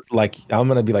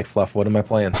gonna be like, Fluff, what am I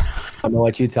playing? I'm gonna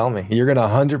let you tell me. You're gonna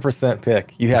 100%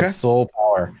 pick. You have soul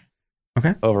power.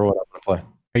 Okay. Over what I'm gonna play.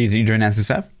 Are you doing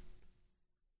SSF?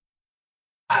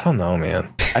 I don't know,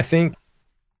 man. I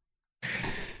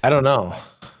don't know.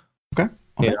 Okay.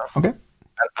 Okay.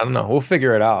 I don't know. We'll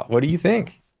figure it out. What do you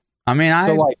think? I mean,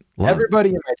 everybody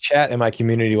in my chat and my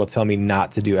community will tell me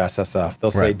not to do SSF.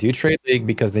 They'll say do Trade League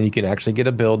because then you can actually get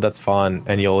a build that's fun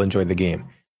and you'll enjoy the game.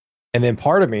 And then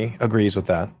part of me agrees with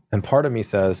that. And part of me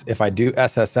says, if I do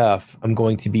SSF, I'm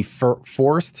going to be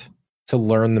forced to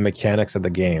learn the mechanics of the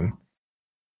game,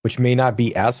 which may not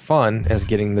be as fun as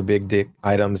getting the big dick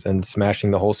items and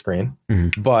smashing the whole screen.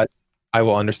 Mm-hmm. But I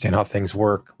will understand how things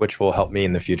work, which will help me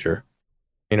in the future.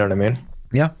 You know what I mean?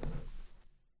 Yeah.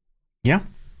 Yeah.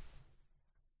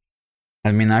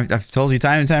 I mean, I've told you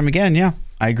time and time again. Yeah,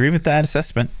 I agree with that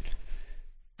assessment.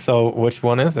 So which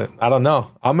one is it? I don't know.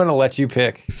 I'm going to let you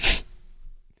pick.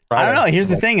 I don't know. Here's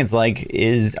the thing. It's like,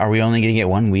 are we only going to get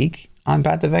 1 week on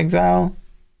Path of Exile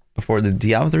before the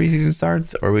Diablo 3 season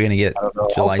starts? Or are we going to get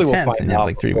July 10th and have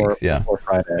like 3 weeks? Yeah. Before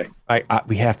Friday.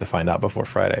 We have to find out before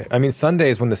Friday. I mean,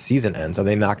 Sunday is when the season ends. Are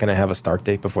they not going to have a start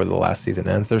date before the last season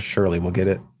ends? There's surely we'll get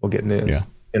it. We'll get news.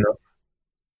 Yeah.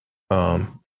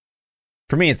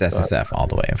 For me, it's SSF all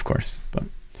the way, of course. But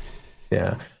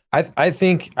yeah. I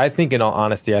think in all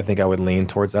honesty, I think I would lean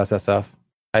towards SSF.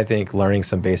 I think learning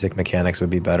some basic mechanics would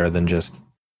be better than just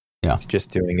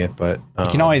doing it. But you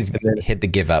can always hit the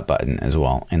give up button as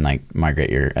well and like migrate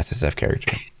your SSF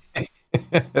character.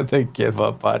 The give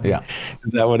up button. Yeah.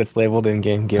 Is that what it's labeled in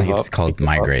game? Give up. It's called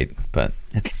migrate, but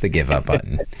it's the give up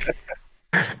button.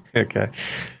 Okay.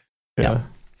 Yeah.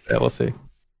 We'll see.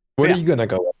 What are you gonna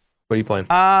go with? What are you playing?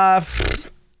 I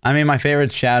mean, my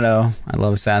favorite's Shadow. I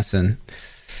love Assassin.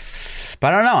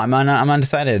 But I don't know. I'm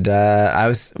undecided.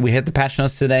 We hit the patch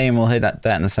notes today, and we'll hit that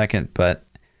in a second. But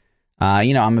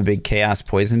I'm a big Chaos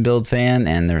Poison build fan,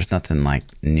 and there's nothing like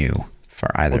new for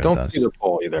either of those. Don't do the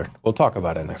poll either. We'll talk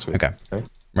about it next week. Okay.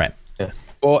 Right. Yeah.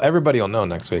 Well, everybody will know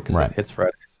next week because it hits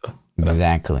Friday. So.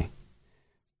 Exactly.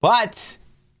 But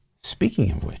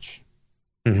speaking of which,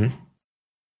 we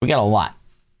got a lot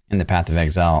in the Path of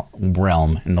Exile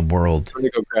realm in the world. I'm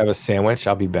gonna go grab a sandwich.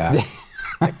 I'll be back.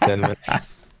 Like 10 minutes.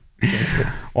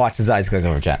 Watch his eyes glaze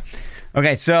over, chat.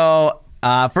 Okay, so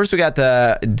first we got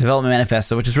the development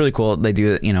manifesto, which is really cool. They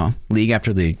do, league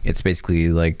after league. It's basically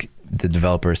like the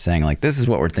developers saying, like, this is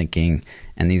what we're thinking,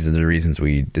 and these are the reasons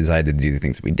we decided to do the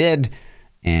things we did,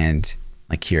 and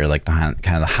like here, like the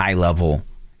kind of the high level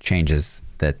changes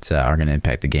that are going to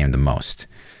impact the game the most.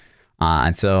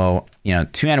 And so,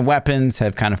 two-handed weapons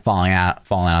have kind of fallen out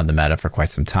of the meta for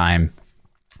quite some time.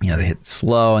 They hit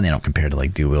slow and they don't compare to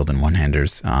like dual wield and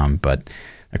one-handers, but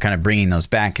they're kind of bringing those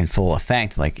back in full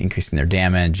effect, like increasing their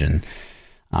damage and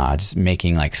just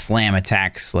making like slam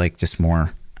attacks like just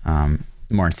more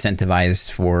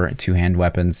incentivized for two-hand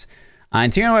weapons.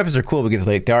 And two-hand weapons are cool because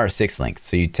like they are a 6-link,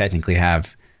 so you technically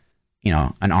have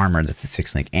an armor that's a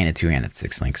 6-link and a two-hand that's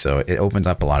 6-link, so it opens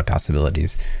up a lot of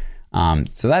possibilities.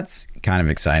 So that's kind of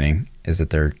exciting, is that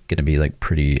they're going to be like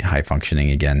pretty high functioning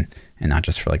again, and not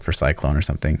just for Cyclone or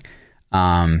something.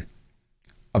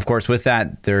 Of course, with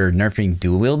that, they're nerfing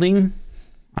dual wielding.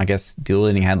 I guess dual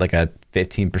wielding had like a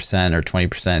 15% or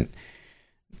 20%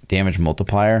 damage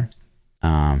multiplier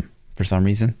for some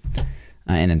reason,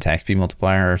 and attack speed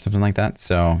multiplier or something like that.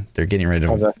 So they're getting rid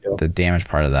of the damage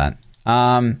part of that.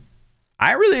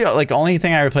 I really like, the only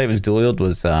thing I ever played was dual wield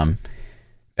was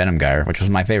Venom Gyre, which was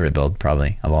my favorite build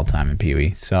probably of all time in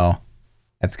POE. So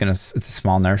it's a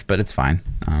small nerf, but it's fine.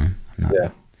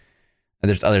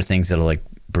 There's other things that'll like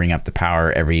bring up the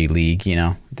power every league,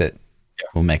 that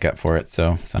will make up for it.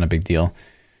 So it's not a big deal.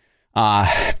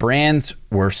 Brands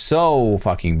were so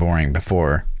fucking boring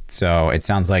before. So it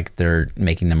sounds like they're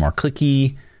making them more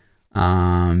clicky.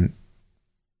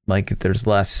 Like there's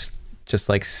less just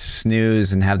like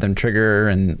snooze and have them trigger,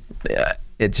 and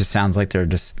it just sounds like they're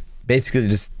just basically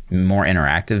just more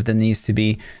interactive than these to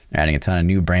be. They're adding a ton of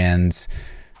new brands.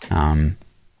 There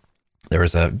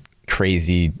was a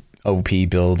crazy OP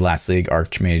build last league,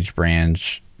 Archmage brand,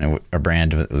 a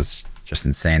brand that was just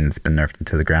insane. It's been nerfed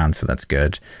into the ground, so that's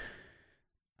good.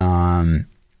 Do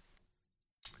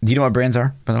you know what brands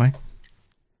are, by the way?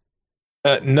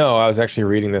 No, I was actually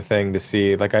reading the thing to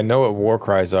see. Like, I know what war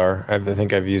cries are. I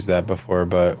think I've used that before,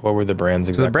 but what were the brands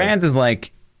exactly? So the brands is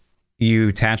like you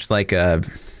attach like a,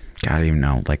 God, I don't even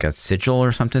know, like a sigil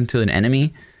or something to an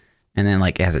enemy, and then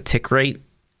like it has a tick rate,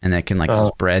 and that can like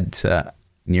spread to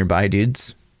nearby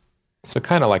dudes. So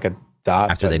kind of like a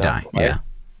dot after they die. Yeah,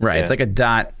 right. Yeah. It's like a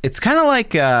dot. It's kind of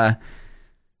like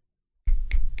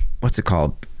what's it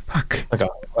called? Fuck. Like a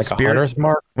hunter's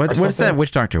mark. What's that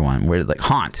Witch Doctor one? Where like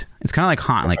haunt. It's kind of like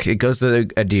haunt. Like it goes to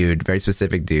a dude, very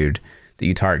specific dude that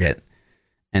you target,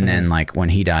 and then like when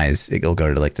he dies, it'll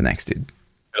go to like the next dude.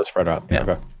 It'll spread out. Yeah.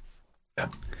 Okay. Yeah.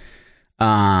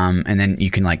 And then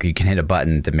you can hit a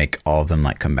button to make all of them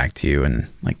like come back to you, and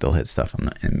like they'll hit stuff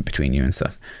in between you and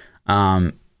stuff.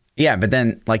 Yeah, but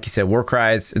then like you said, war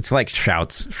cries. It's like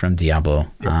shouts from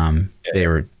Diablo.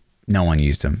 No one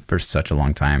used them for such a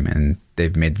long time, and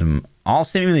they've made them all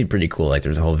seemingly pretty cool. Like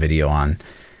there's a whole video on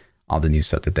all the new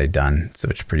stuff that they've done, so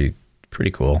it's pretty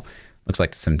cool. Looks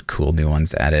like some cool new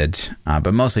ones added,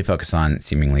 but mostly focus on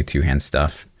seemingly two-hand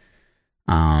stuff.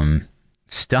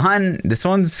 Stun, this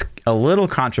one's a little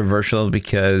controversial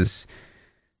because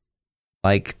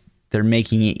like they're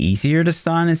making it easier to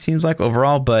stun, it seems like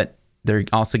overall, but they're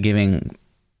also giving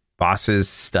bosses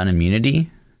stun immunity.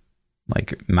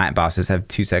 Like mat bosses have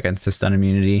 2 seconds to stun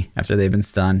immunity after they've been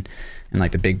stunned, and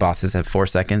like the big bosses have 4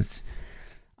 seconds.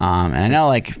 And I know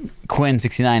like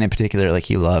Quinn69 in particular, like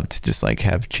he loved to just like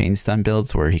have chain stun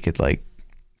builds where he could like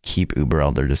keep Uber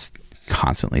Elder just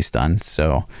constantly stunned.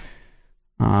 So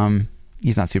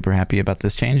he's not super happy about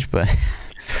this change, but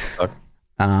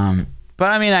I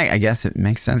mean, I guess it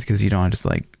makes sense because you don't want to just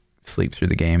like sleep through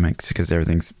the game because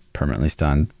everything's permanently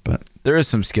stunned. But there is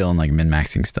some skill in like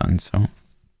min-maxing stun, so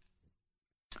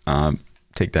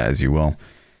take that as you will.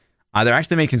 They're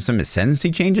actually making some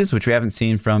ascendancy changes, which we haven't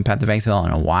seen from Path of Exile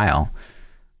in a while.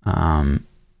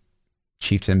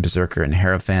 Chieftain, Berserker, and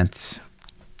Hierophant.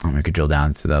 We could drill down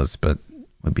into those, but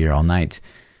we'll be here all night.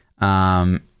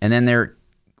 And then they're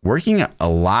working a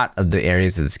lot of the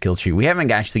areas of the skill tree. We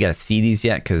haven't actually got to see these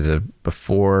yet because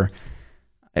before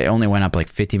it only went up like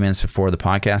 50 minutes before the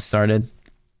podcast started,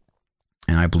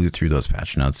 and I blew through those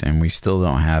patch notes, and we still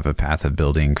don't have a Path of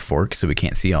Building fork, so we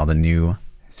can't see all the new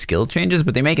skill changes,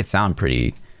 but they make it sound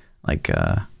pretty like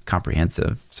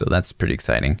comprehensive, so that's pretty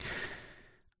exciting.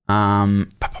 But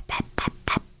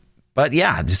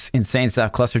yeah, just insane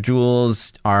stuff. Cluster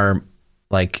jewels are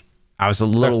like, I was a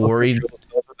little worried.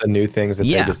 The new things that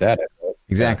they just added. Right?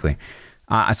 Exactly.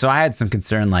 So I had some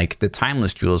concern, like the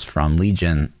timeless jewels from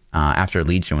Legion after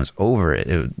Legion was over,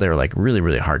 they were like really,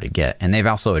 really hard to get. And they've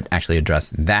also actually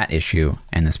addressed that issue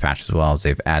in this patch as well, as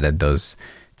they've added those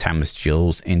timeless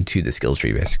jewels into the skill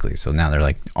tree basically. So now they're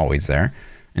like always there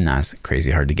and not as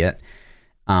crazy hard to get.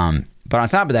 But on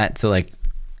top of that, so like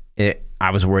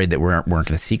I was worried that we weren't going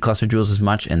to see cluster jewels as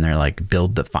much, and they're like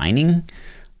build defining.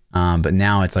 But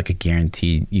now it's like a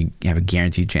guaranteed, you have a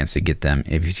guaranteed chance to get them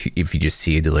if you just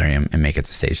see a delirium and make it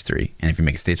to stage 3. And if you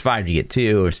make it stage 5, you get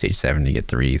 2, or stage 7, you get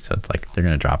 3. So it's like they're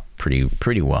going to drop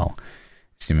pretty well,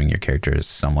 assuming your character is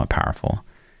somewhat powerful.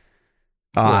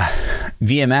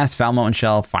 VMS, Foul Molten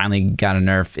Shell, finally got a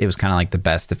nerf. It was kind of like the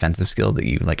best defensive skill that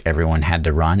you like everyone had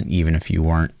to run, even if you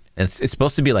weren't. It's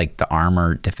supposed to be like the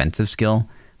armor defensive skill,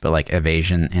 but like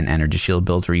evasion and energy shield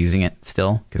builds were using it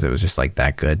still because it was just like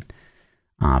that good.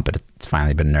 But it's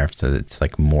finally been nerfed, so it's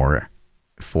like more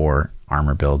for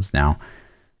armor builds now.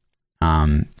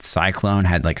 Cyclone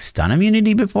had like stun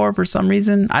immunity before for some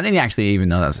reason. I didn't actually even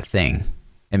know that was a thing.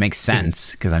 It makes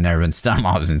sense because I've never been stunned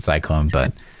while I was in Cyclone,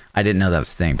 but I didn't know that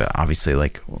was a thing. But obviously,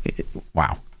 like,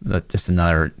 wow, that's just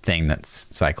another thing that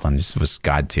Cyclone just was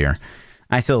god tier.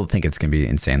 I still think it's going to be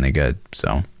insanely good.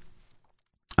 So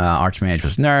Archmage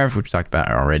was nerfed, which we talked about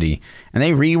already. And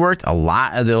they reworked a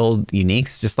lot of the old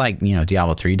uniques, just like,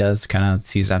 Diablo 3 does kind of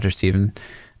season after season,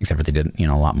 except for they did,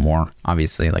 a lot more,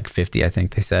 obviously, like 50, I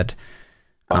think they said.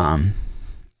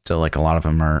 So like a lot of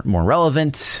them are more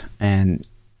relevant and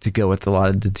to go with a lot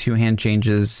of the 2-hand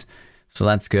changes. So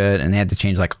that's good. And they had to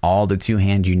change like all the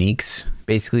 2-hand uniques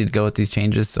basically to go with these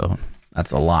changes. So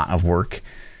that's a lot of work.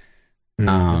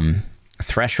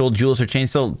 Threshold jewels are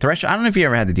changed. So I don't know if you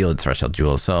ever had to deal with threshold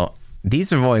jewels. So these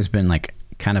have always been like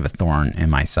kind of a thorn in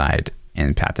my side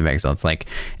in Path of Exile. It's like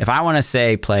if I want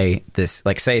to play this,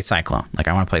 like say Cyclone, like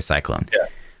I want to play Cyclone,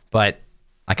 but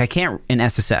like I can't in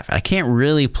SSF, I can't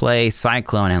really play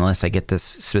Cyclone unless I get this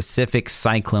specific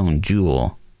Cyclone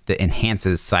jewel that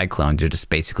enhances Cyclone to just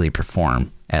basically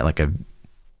perform at like a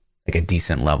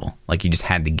decent level. Like you just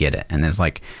had to get it, and there's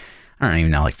like, I don't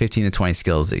even know, like 15 to 20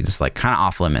 skills that you just like kind of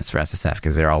off limits for SSF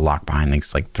because they're all locked behind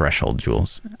these like threshold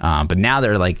jewels. But now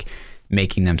they're like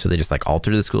making them so they just like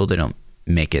alter the school. They don't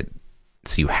make it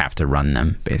so you have to run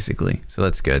them basically. So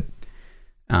that's good.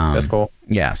 That's cool.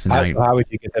 Yeah. So now how would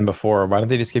you get them before? Why don't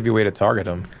they just give you a way to target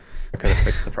them? I could have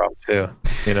fixed the problem too.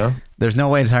 There's no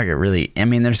way to target really. I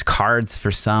mean, there's cards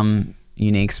for some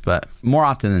uniques, but more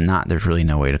often than not, there's really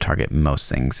no way to target most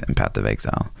things in Path of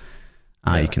Exile.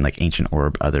 You can like ancient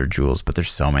orb other jewels, but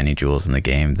there's so many jewels in the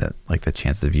game that like the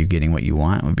chances of you getting what you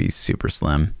want would be super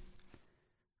slim.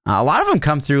 A lot of them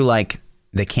come through like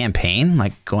the campaign,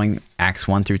 like going acts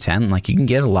 1 through 10. Like you can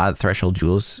get a lot of threshold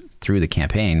jewels through the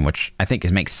campaign, which I think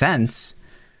makes sense.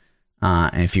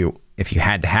 And if you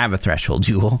had to have a threshold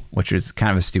jewel, which is kind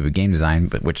of a stupid game design,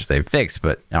 but which they've fixed,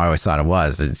 but I always thought it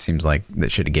was. It seems like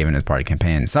that should have given it as part of the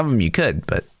campaign. Some of them you could,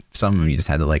 but some of them you just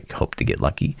had to like hope to get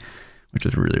lucky, which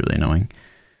was really, really annoying.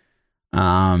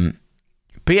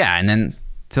 But yeah, and then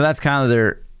so that's kind of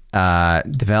their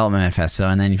development manifesto.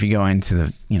 And then if you go into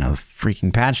the the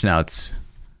freaking patch notes,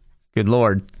 good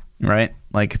lord, right?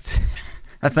 Like it's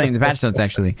that's not even the patch notes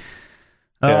actually.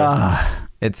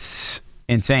 It's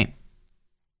insane.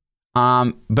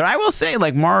 But I will say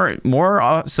like more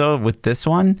so with this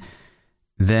one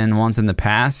than ones in the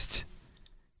past.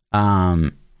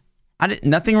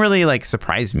 Nothing really like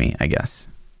surprised me, I guess.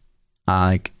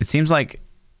 Like it seems like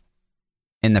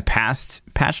in the past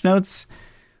patch notes,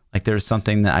 like there's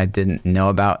something that I didn't know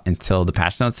about until the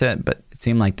patch notes hit, but it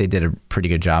seemed like they did a pretty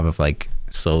good job of like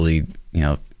slowly,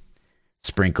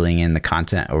 sprinkling in the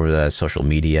content over the social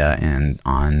media and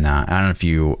on, I don't know if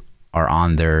you are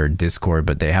on their Discord,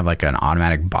 but they have like an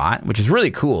automatic bot, which is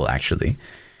really cool actually.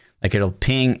 Like it'll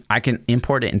ping, I can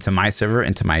import it into my server,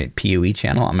 into my POE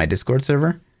channel on my Discord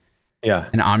server. Yeah.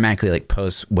 And automatically like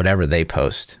post whatever they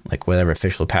post, like whatever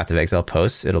official Path of Exile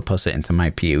posts, it'll post it into my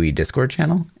POE Discord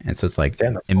channel. And so it's like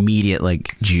immediate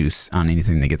like juice on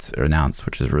anything that gets announced,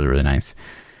 which is really, really nice.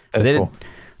 That's cool. Did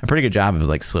a pretty good job of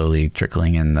like slowly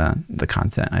trickling in the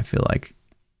content, I feel like.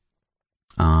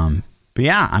 But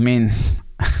yeah, I mean,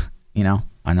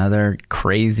 another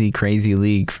crazy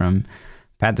league from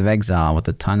Path of Exile with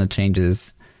a ton of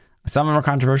changes. Some of them are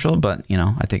controversial, but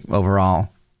I think overall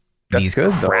these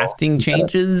crafting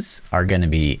changes are going to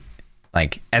be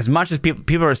like, as much as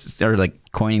people are like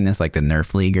coining this like the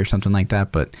Nerf League or something like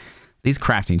that, but these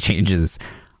crafting changes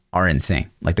are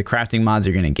insane. Like the crafting mods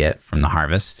you're going to get from the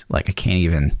harvest, like we can't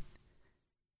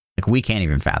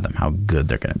even fathom how good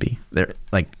they're going to be. They're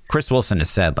like, Chris Wilson has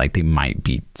said like they might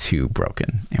be too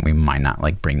broken and we might not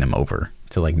like bring them over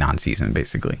to like non-season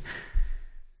basically.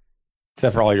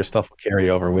 Except for all your stuff will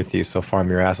carry over with you, so farm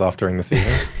your ass off during the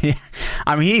season. Yeah.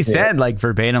 I mean, he said like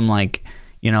verbatim, like,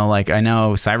 you know, like I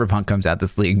know Cyberpunk comes out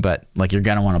this league, but like you're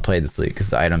gonna want to play this league because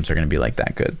the items are gonna be like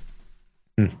that good.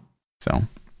 So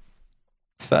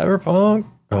Cyberpunk,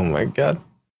 oh my god,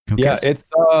 it's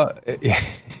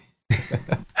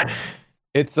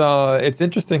it's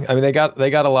interesting. I mean, they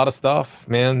got a lot of stuff,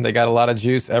 man. They got a lot of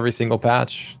juice every single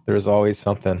patch. There's always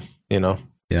something, you know.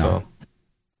 Yeah. So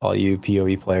all you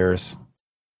POE players,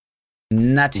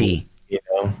 nutty. You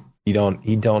know, you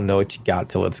don't know what you got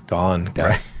till it's gone,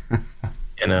 guys. Right.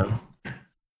 You know,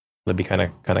 it'd be kind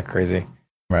of crazy.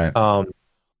 Right.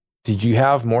 Did you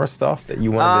have more stuff that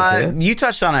you wanted to hit? You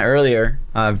touched on it earlier,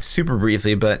 super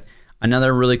briefly, but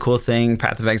another really cool thing,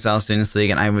 Path of Exile Students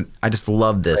League, and I just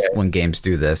love this when games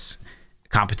do this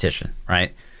competition,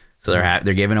 right? So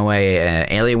they're giving away an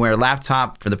Alienware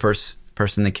laptop for the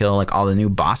person to kill like all the new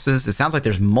bosses. It sounds like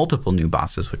there's multiple new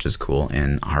bosses, which is cool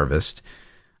in Harvest.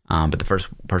 But the first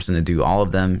person to do all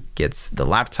of them gets the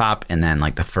laptop, and then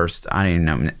like the first, I don't even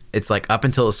know, it's like up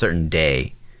until a certain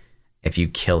day, if you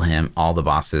kill him, all the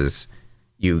bosses,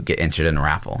 you get entered in a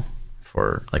raffle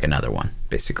for like another one,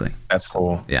 basically. That's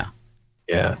cool. Yeah.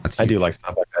 Yeah. I do like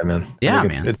stuff like that, man. Yeah,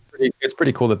 man. It's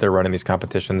pretty cool that they're running these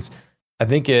competitions. I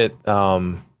think it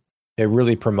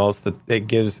really promotes that it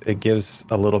gives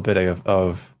a little bit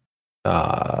of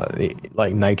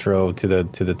like nitro to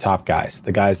the top guys,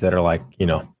 the guys that are like, you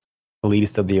know,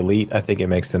 elitist of the elite. I think it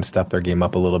makes them step their game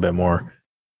up a little bit more,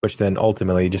 which then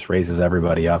ultimately just raises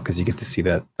everybody up because you get to see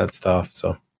that stuff.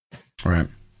 So, right,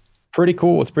 pretty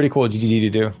cool. It's pretty cool GGG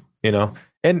to do, you know,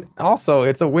 and also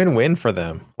it's a win-win for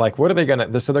them. Like, what are they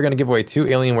gonna? So they're gonna give away 2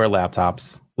 Alienware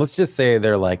laptops. Let's just say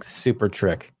they're like super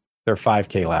trick. They're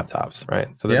 5K laptops,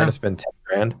 right? So they're gonna spend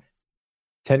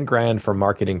 $10,000 for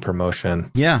marketing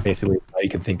promotion. Yeah, basically how you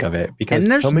can think of it. Because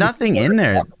and there's nothing in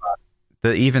there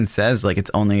that even says like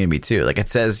it's only gonna be 2. Like it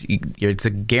says it's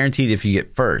a guaranteed if you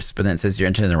get first, but then it says you're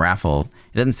entering the raffle.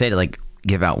 It doesn't say to like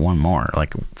give out 1 more.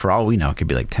 Like for all we know, it could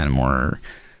be like 10 more or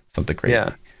something crazy.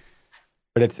 Yeah,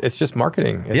 but it's just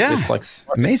marketing. It's like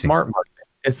amazing, smart marketing.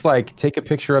 It's like take a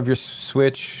picture of your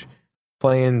Switch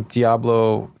playing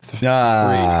Diablo 3.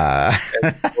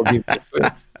 We'll give you a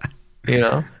Switch, you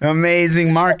know,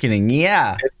 amazing marketing.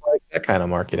 Yeah, it's like that kind of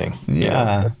marketing.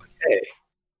 Yeah. Like, hey,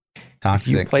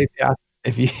 toxic.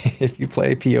 If you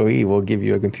play POE, we'll give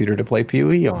you a computer to play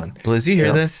POE on. Blizz, you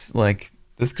hear this? Like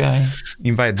this guy, you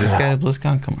invite this guy to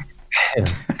BlizzCon? Come on.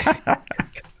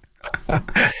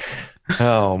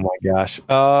 Oh my gosh.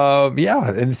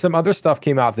 Yeah, and some other stuff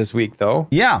came out this week though.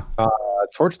 Yeah.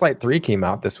 Torchlight 3 came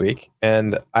out this week,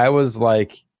 and I was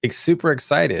like super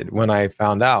excited when I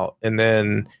found out. And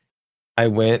then I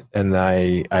went and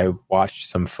I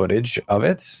watched some footage of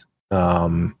it.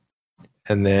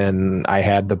 And then I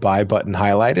had the buy button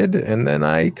highlighted, and then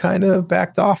I kind of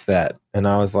backed off that. And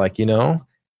I was like, you know,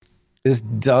 this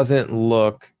doesn't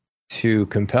look too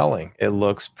compelling. It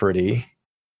looks pretty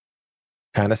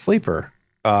kind of sleeper.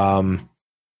 I'm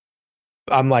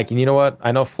like, you know what?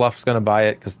 I know Fluff's going to buy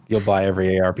it because you'll buy every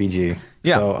ARPG.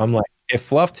 Yeah. So I'm like, if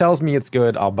Fluff tells me it's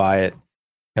good, I'll buy it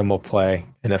and we'll play.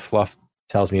 And if Fluff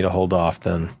tells me to hold off,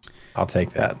 then I'll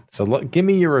take that. So give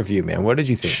me your review, man. What did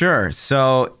you think? Sure.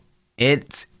 So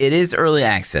it is early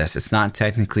access. It's not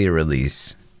technically a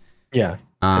release. Yeah.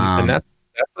 And that's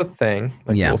the thing.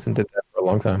 Like Wilson did that for a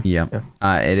long time. Yeah.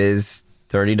 It is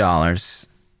 $30.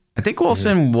 I think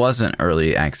Wilson wasn't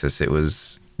early access. It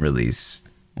was release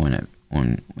when it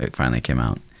finally came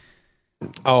out.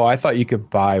 Oh, I thought you could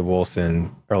buy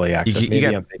Wilson early access. You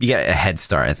got a head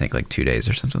start, I think, like 2 days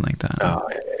or something like that. Oh,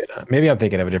 maybe I'm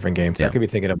thinking of a different game. So I could be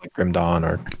thinking of like Grim Dawn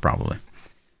or probably.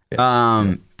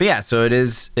 But yeah, so it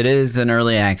is an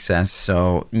early access,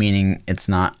 so meaning it's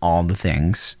not all the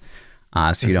things.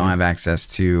 So you don't have access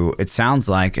to, it sounds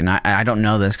like, and I don't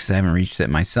know this because I haven't reached it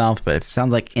myself, but it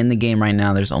sounds like in the game right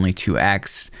now there's only 2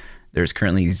 acts. There's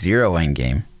currently 0 end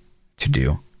game to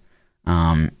do.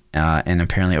 And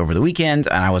apparently over the weekend,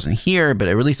 and I wasn't here, but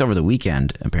it released over the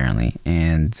weekend apparently,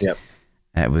 and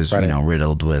it was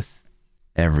riddled with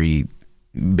every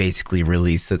basically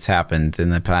release that's happened in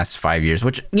the past 5 years,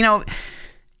 which, you know,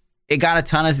 it got a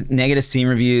ton of negative Steam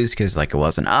reviews because like it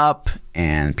wasn't up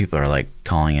and people are like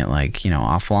calling it like, you know,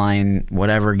 offline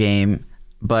whatever game.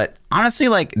 But honestly,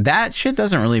 like that shit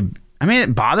doesn't really, I mean,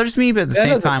 it bothers me, but at the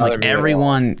same time, like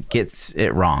everyone gets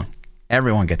it wrong.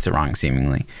 Everyone gets it wrong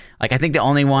seemingly. Like I think the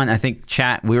only one, I think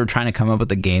chat, we were trying to come up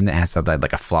with a game that has something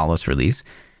like a flawless release.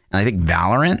 And I think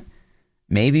Valorant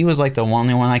maybe was like the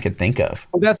only one I could think of.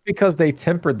 Well, that's because they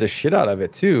tempered the shit out of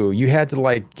it too. You had to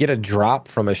like get a drop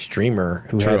from a streamer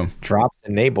who had drops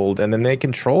enabled, and then they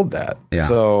controlled that. Yeah.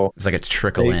 So it's like a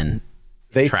trickle in.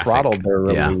 They throttled their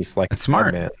release like it's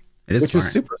smart. Man, it is which smart.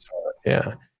 was super smart.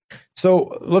 Yeah.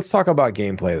 So let's talk about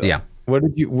gameplay though. Yeah.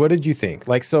 What did you think?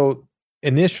 Like, so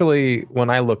initially when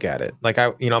I look at it, like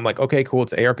I'm like, okay, cool,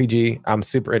 it's ARPG. I'm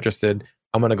super interested.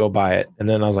 I'm gonna go buy it. And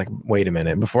then I was like, wait a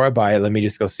minute, before I buy it, let me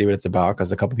just go see what it's about,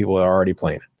 because a couple people are already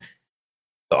playing it.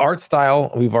 The art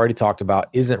style we've already talked about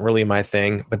isn't really my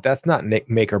thing, but that's not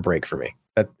make or break for me.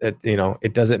 That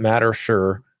it doesn't matter,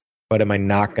 sure, but am I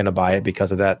not gonna buy it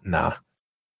because of that? Nah.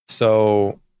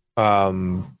 So,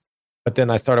 but then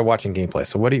I started watching gameplay.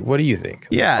 So what do you think?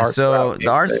 Yeah. So the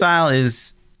art style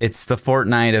it's the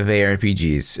Fortnite of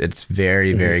ARPGs. It's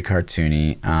very, very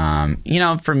cartoony.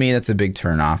 For me, that's a big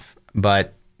turnoff.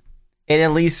 But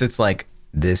at least it's like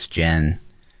this gen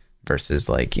versus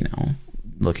like,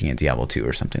 looking at Diablo 2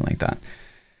 or something like that.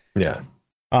 Yeah.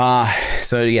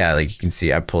 So yeah, like you can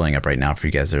see, I'm pulling up right now for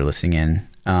you guys that are listening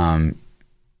in.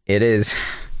 It is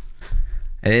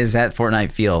that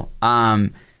Fortnite feel.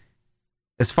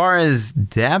 As far as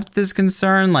depth is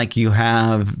concerned, like you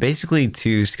have basically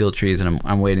 2 skill trees, and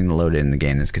I'm waiting to load it in the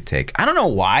game. This could take, I don't know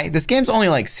why. This game's only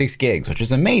like 6 gigs, which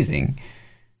is amazing.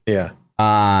 Yeah.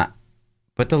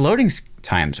 But the loading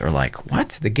times are like,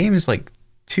 what? The game is like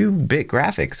 2-bit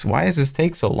graphics. Why does this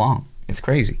take so long? It's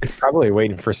crazy. It's probably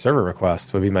waiting for server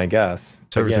requests, would be my guess.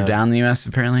 Servers are down in the US,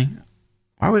 apparently.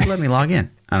 Why would it let me log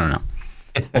in? I don't know.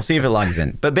 We'll see if it logs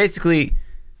in. But basically,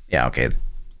 yeah, okay.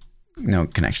 No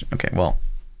connection. Okay, well,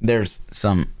 there's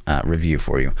some review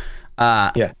for you.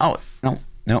 Yeah. Oh,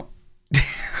 no.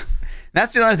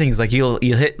 That's the other thing, is like you'll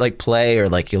hit like play, or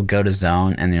like you'll go to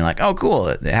zone, and you're like, oh cool,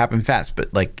 it happened fast,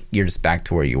 but like you're just back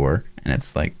to where you were, and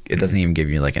it's like it doesn't even give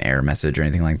you like an error message or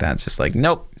anything like that. It's just like,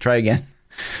 nope, try again.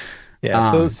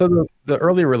 Yeah. So the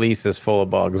early release is full of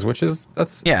bugs,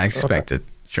 that's expected.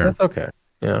 Okay. Sure, that's okay.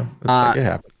 Yeah, like it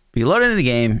happens. You load into the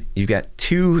game, you've got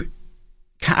 2.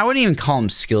 I wouldn't even call them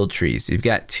skill trees. You've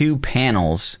got 2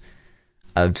 panels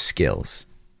of skills.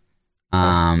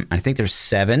 I think there's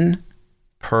 7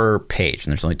 per page,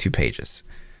 and there's only 2 pages.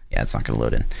 Yeah, it's not going to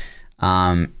load in.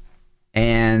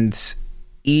 And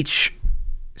each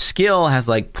skill has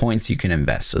like points you can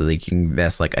invest. So that you can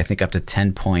invest like, I think, up to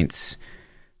 10 points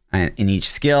in each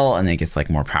skill, and then it gets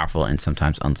like more powerful, and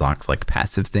sometimes unlocks like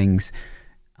passive things,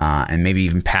 and maybe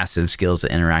even passive skills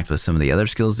that interact with some of the other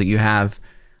skills that you have.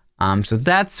 So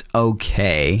that's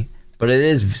okay, but it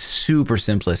is super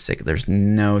simplistic. There's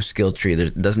no skill tree.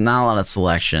 There's not a lot of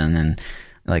selection, and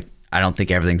like I don't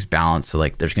think everything's balanced. So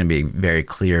like there's going to be very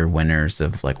clear winners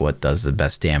of like what does the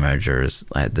best damage or is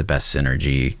the best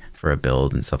synergy for a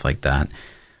build and stuff like that.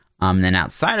 Then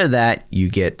outside of that, you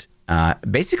get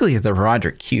basically the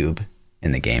Roderick Cube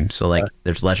in the game. So like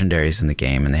there's legendaries in the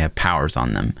game, and they have powers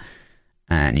on them,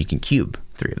 and you can cube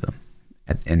 3 of them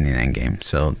in the end game.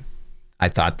 So I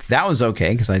thought that was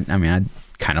okay, because I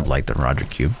kind of like the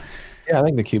Roderick Cube. Yeah, I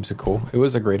think the cubes are cool. It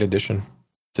was a great addition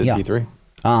to D3.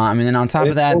 Then on top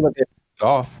of that, cool that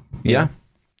off. Yeah.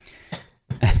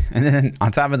 And then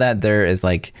on top of that, there is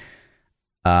like,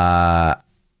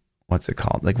 what's it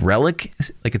called? Like relic.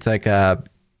 Like it's like a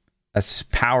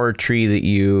power tree that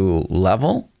you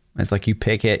level. It's like you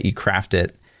pick it, you craft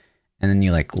it, and then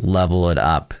you like level it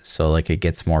up, so like it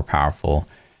gets more powerful.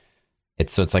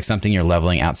 It's like something you're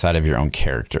leveling outside of your own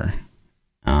character.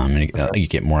 And you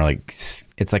get more like,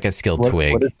 it's like a skill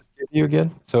twig. What does this give you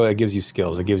again? So it gives you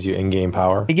skills. It gives you in-game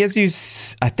power. It gives you,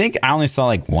 I think I only saw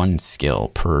like 1 skill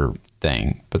per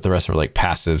thing, but the rest are like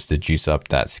passives to juice up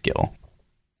that skill.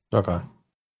 Okay.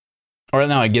 Or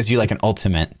no, it gives you like an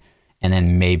ultimate, and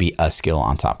then maybe a skill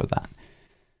on top of that.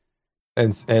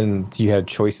 And you had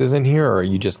choices in here, or are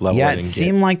you just leveling? Yeah, it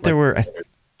seemed like there were.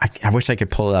 I wish I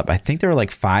could pull it up. I think there were like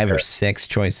 5 or 6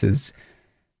 choices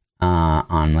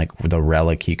on like the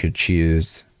relic you could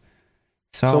choose.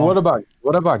 So what about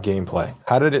gameplay?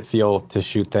 How did it feel to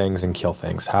shoot things and kill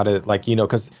things? How did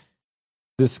because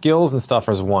the skills and stuff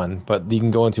is one, but you can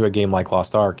go into a game like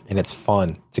Lost Ark and it's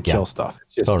fun to kill stuff.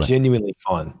 It's just genuinely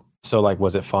fun. So like,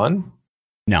 was it fun?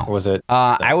 No. Or was it?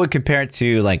 I would compare it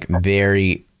to like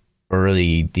very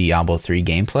early Diablo 3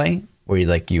 gameplay, where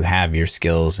you have your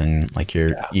skills and like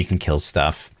you can kill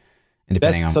stuff.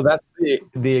 And So that's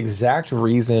the exact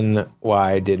reason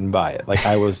why I didn't buy it. Like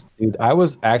I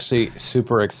was actually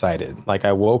super excited. Like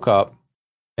I woke up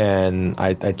and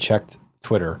I checked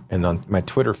Twitter, and on my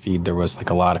Twitter feed there was like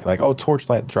a lot of like, oh,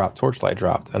 Torchlight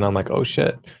dropped, and I'm like, oh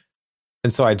shit.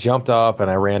 And so I jumped up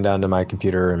and I ran down to my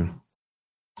computer and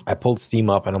I pulled Steam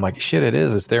up, and I'm like, shit,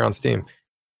 it's there on Steam.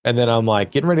 And then I'm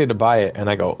like getting ready to buy it, and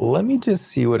I go, let me just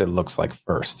see what it looks like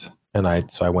first. And I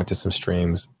went to some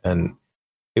streams, and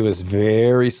it was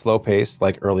very slow paced,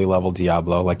 like early level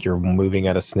Diablo, like you're moving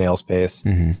at a snail's pace.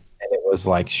 Mm-hmm. And it was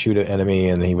like shoot an enemy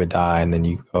and he would die, and then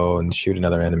you go and shoot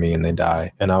another enemy and they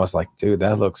die. And I was like, dude,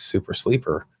 that looks super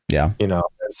sleeper. Yeah. And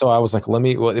so I was like,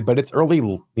 but it's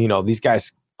early, these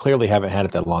guys clearly haven't had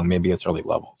it that long. Maybe it's early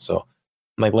level. So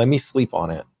I'm like, let me sleep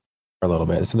on it for a little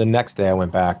bit. So the next day I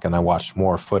went back and I watched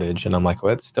more footage, and I'm like,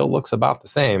 well, it still looks about the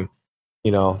same,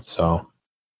 so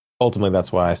ultimately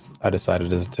that's why I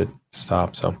decided to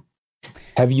stop. So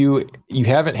you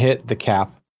haven't hit the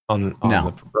cap on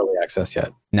the early access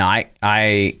yet? No,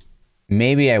 I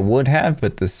maybe I would have,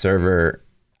 but the server,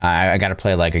 I got to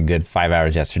play like a good 5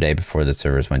 hours yesterday before the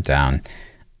servers went down.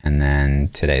 And then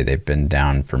today they've been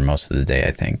down for most of the day,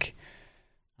 I think.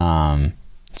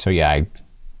 So yeah, I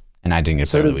didn't get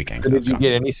started the weekend. Did you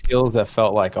get any skills that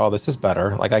felt like, oh, this is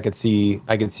better? Like I could see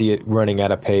it running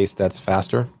at a pace that's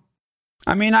faster.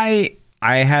 I mean, I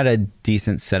had a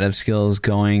decent set of skills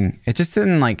going. It just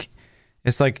didn't like,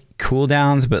 it's like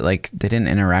cooldowns, but like they didn't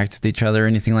interact with each other or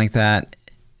anything like that.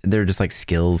 They're just like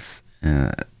skills.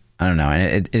 I don't know.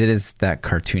 And it is that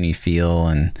cartoony feel.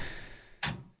 And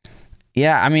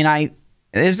yeah, I mean,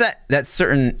 there's that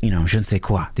certain, je ne sais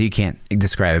quoi that you can't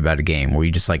describe about a game where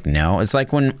you just like, no. It's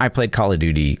like when I played Call of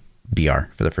Duty BR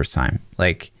for the first time.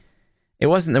 Like, it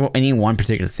wasn't any one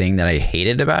particular thing that I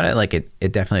hated about it. Like, it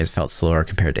definitely has felt slower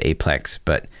compared to Apex.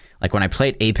 But like when I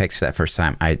played Apex for that first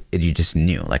time, you just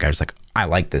knew. Like, I was like, I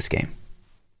like this game.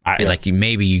 Like,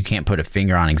 maybe you can't put a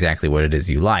finger on exactly what it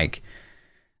is you like,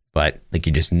 but like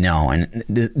you just know. And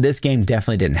this game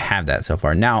definitely didn't have that so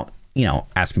far. Now,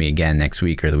 ask me again next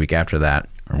week or the week after that,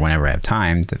 or whenever I have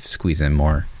time to squeeze in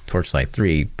more Torchlight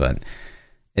 3. But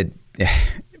it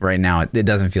right now it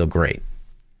doesn't feel great.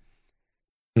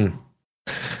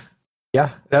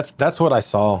 Yeah, that's what I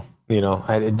saw.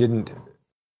 It didn't,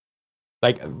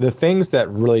 like, the things that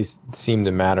really seem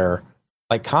to matter.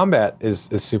 Like, combat is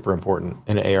super important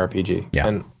in an ARPG. Yeah.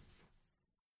 And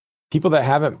people that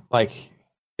haven't, like,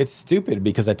 it's stupid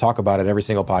because I talk about it every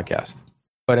single podcast.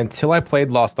 But until I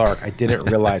played Lost Ark, I didn't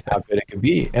realize how good it could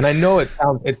be. And I know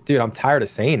dude, I'm tired of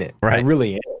saying it. Right. I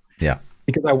really am. Yeah.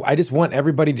 Because I just want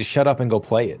everybody to shut up and go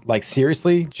play it. Like,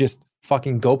 seriously, just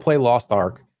fucking go play Lost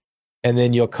Ark. And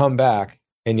then you'll come back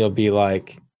and you'll be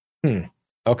like,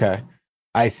 okay,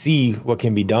 I see what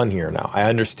can be done here now. I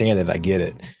understand it. I get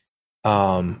it.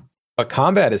 But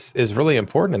combat is really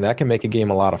important, and that can make a game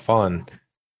a lot of fun.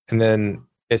 And then,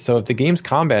 so if the game's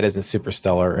combat isn't super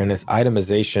stellar and its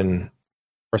itemization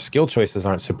or skill choices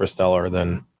aren't super stellar,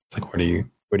 then it's like, what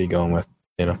are you going with?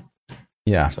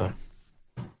 Yeah. So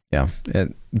yeah,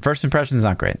 first impression is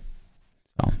not great.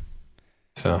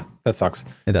 So that sucks.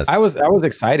 It does. I was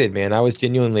excited, man. I was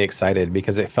genuinely excited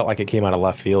because it felt like it came out of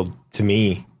left field to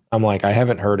me. I'm like, I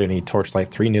haven't heard any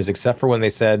Torchlight 3 news except for when they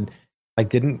said, like,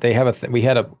 didn't they have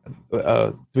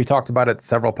we talked about it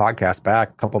several podcasts back,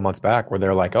 a couple months back, where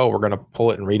they're like, oh, we're going to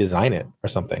pull it and redesign it or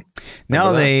something.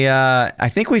 No, they, I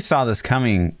think we saw this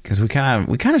coming because we kind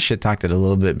of shit talked it a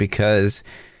little bit because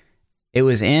it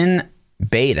was in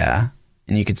beta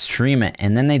and you could stream it,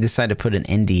 and then they decided to put an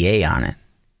NDA on it.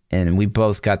 And we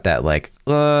both got that, like,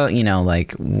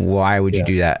 like, why would you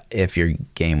do that if your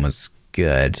game was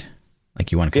good? Like,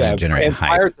 you want to kind of generate hype.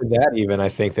 Prior to that, even, I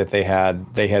think that they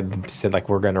had said, like,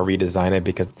 we're going to redesign it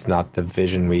because it's not the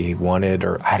vision we wanted.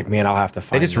 Or, I'll have to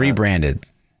find. They just rebranded.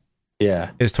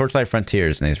 Yeah, it was Torchlight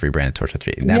Frontiers, and they just rebranded Torchlight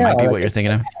 3. That might be what you're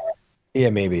thinking of.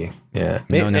 Yeah, maybe. Yeah,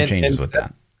 no changes with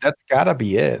that. That's got to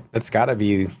be it. That's got to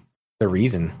be the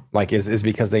reason. Like, is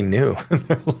because they knew,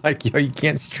 like, you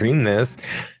can't stream this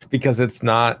because it's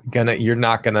not gonna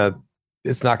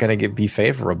be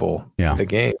favorable to the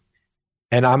game.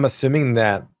 And I'm assuming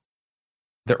that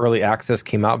the early access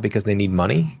came out because they need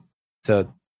money That's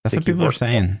what people are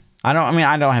saying. I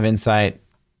don't have insight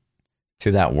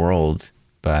to that world,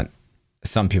 but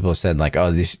some people have said, like,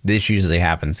 oh, this usually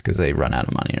happens because they run out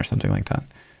of money or something like that.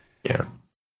 Yeah.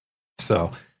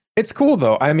 So it's cool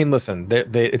though. I mean, listen,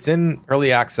 it's in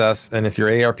early access, and if you're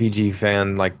an ARPG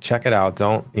fan, like, check it out.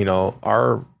 Don't,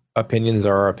 our opinions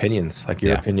are our opinions. Like,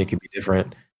 your opinion could be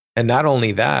different. And not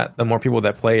only that, the more people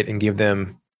that play it and give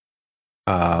them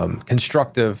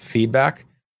constructive feedback,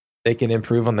 they can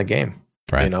improve on the game.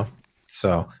 Right.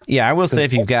 So yeah, I will say,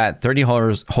 if you've got 30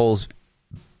 holes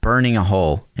burning a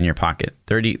hole in your pocket,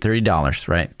 $30,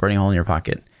 right? Burning a hole in your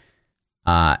pocket.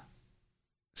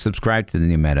 Subscribe to the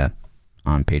new meta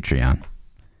on Patreon.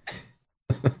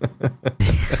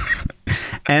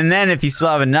 And then if you still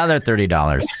have another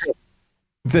 $30,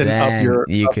 then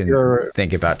you can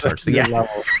think about Torchlight. Yeah.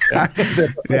 Level.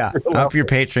 Yeah. Up your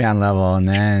Patreon level, and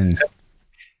then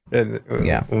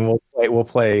we'll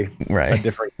play right. a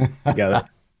different together.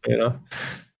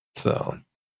 So,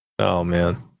 oh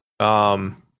man,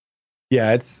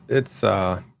 it's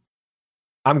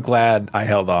I'm glad I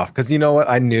held off, because you know what,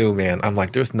 I knew, man, I'm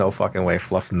like, there's no fucking way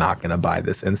Fluff's not gonna buy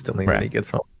this instantly when he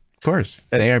gets home. Of course,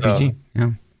 the ARPG.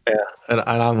 And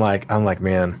I'm like,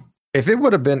 man, if it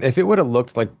would have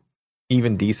looked like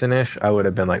even decentish, I would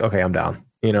have been like, okay, I'm down.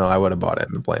 I would have bought it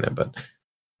and been playing it. But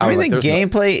I mean, the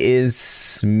gameplay is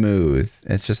smooth.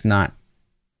 It's just not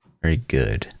very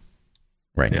good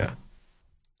right now.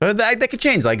 But that could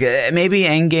change. Like maybe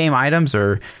end game items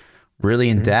are really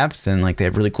in depth, and like they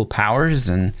have really cool powers,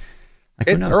 and like,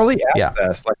 it's early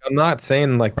access. Like, I'm not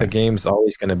saying like the game's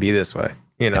always going to be this way.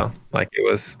 Like it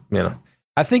was.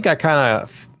 I think I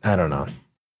don't know.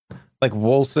 Like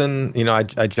Wolson,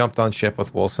 I jumped on ship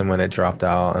with Wolson when it dropped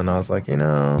out, and I was like,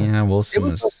 Wolson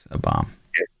was a bomb.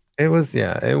 It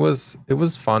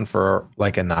was fun for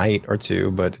like a night or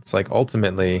two, but it's like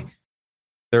ultimately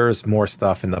there's more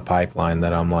stuff in the pipeline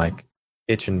that I'm like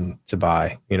itching to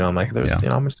buy. I'm like,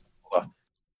 I'm just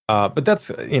but that's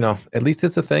at least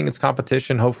it's a thing. It's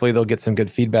competition. Hopefully they'll get some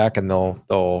good feedback, and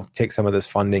they'll take some of this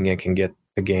funding and can get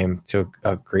the game to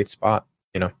a great spot.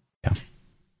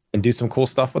 And do some cool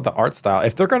stuff with the art style.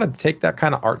 If they're going to take that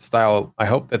kind of art style, I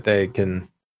hope that they can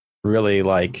really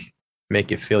like make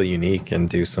it feel unique and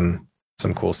do some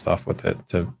cool stuff with it.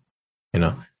 I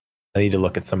need to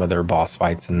look at some of their boss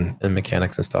fights and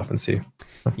mechanics and stuff and see.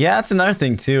 Yeah, that's another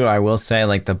thing too. I will say,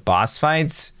 like, the boss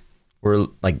fights were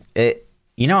like it.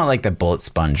 Like the bullet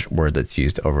sponge word that's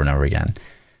used over and over again.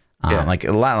 Like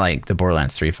a lot, like the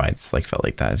Borderlands 3 fights, like felt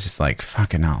like that. It's just like,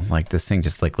 fucking hell, like this thing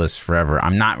just like lives forever.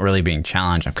 I'm not really being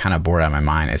challenged. I'm kind of bored out of my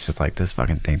mind. It's just like this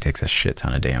fucking thing takes a shit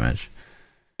ton of damage.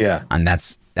 Yeah, and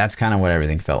that's kind of what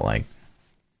everything felt like.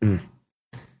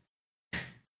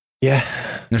 Yeah,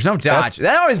 there's no dodge.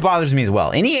 That always bothers me as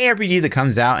well. Any ARPG that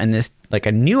comes out, and this like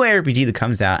a new ARPG that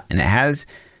comes out and it has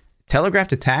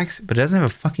telegraphed attacks, but it doesn't have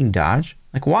a fucking dodge.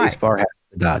 Like, why? Spacebar has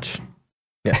a dodge.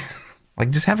 Yeah, like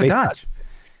just have a dodge.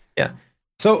 Yeah.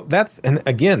 So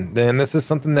then this is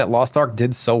something that Lost Ark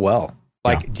did so well.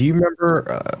 Like, do you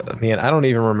remember, man, I don't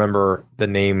even remember the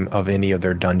name of any of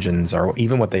their dungeons or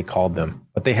even what they called them,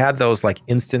 but they had those like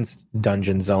instance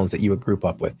dungeon zones that you would group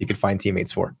up with. You could find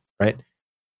teammates for, right?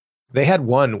 They had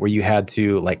one where you had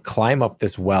to like climb up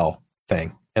this well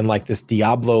thing, and like this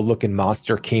Diablo looking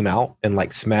monster came out and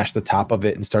like smashed the top of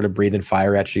it and started breathing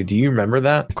fire at you. Do you remember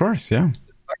that? Of course. Yeah.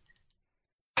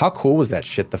 How cool was that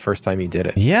shit the first time you did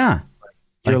it? Yeah.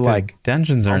 You're like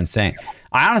dungeons are insane.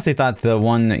 I honestly thought the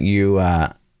one that you're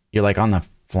like on the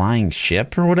flying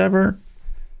ship or whatever,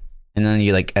 and then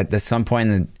you like at some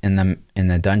point in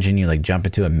the dungeon you like jump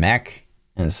into a mech,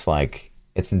 and it's like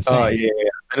it's insane. Oh yeah.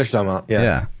 I understand that.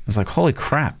 Yeah. It's like, holy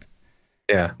crap.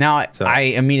 Yeah. Now I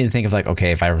immediately think of like,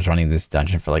 okay, if I was running this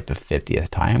dungeon for like the 50th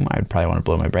time, I would probably want to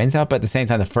blow my brains out. But at the same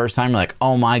time, the first time, you're like,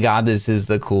 oh my god, this is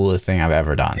the coolest thing I've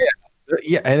ever done.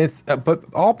 Yeah, and it's but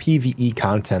all PvE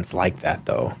content's like that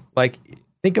though. Like,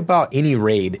 think about any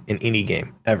raid in any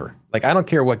game ever. Like, I don't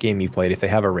care what game you played. If they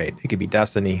have a raid, it could be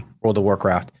Destiny, World of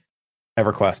Warcraft,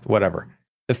 EverQuest, whatever.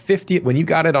 The 50th, when you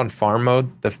got it on farm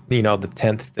mode, the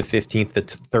 10th, the 15th, the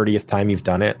 30th time you've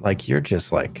done it, like you're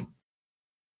just like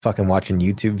fucking watching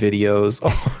YouTube videos,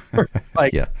 or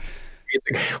like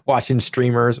watching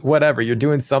streamers, whatever. You're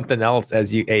doing something else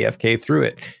as you AFK through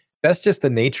it. That's just the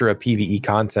nature of PvE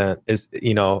content, is,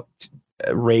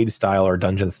 raid style or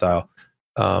dungeon style.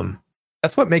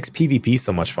 That's what makes PvP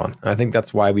so much fun. I think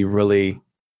that's why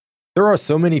there are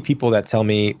so many people that tell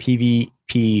me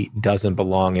PvP doesn't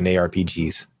belong in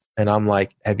ARPGs. And I'm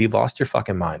like, have you lost your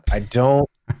fucking mind? I don't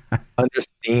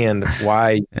understand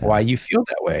why you feel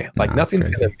that way. Like, nothing's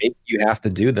going to make you have to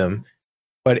do them,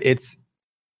 but it's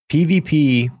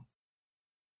PvP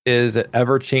is an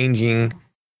ever-changing,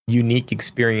 unique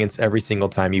experience every single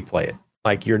time you play it.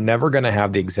 Like, you're never going to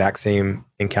have the exact same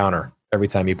encounter every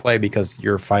time you play, because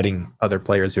you're fighting other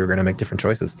players who are going to make different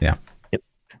choices. Yeah.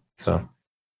 So,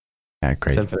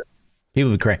 crazy.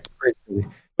 People would be crazy.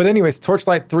 But anyways,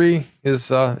 Torchlight 3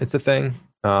 is it's a thing.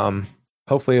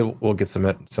 Hopefully we'll get some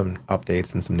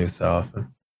updates and some new stuff.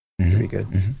 It'll be good.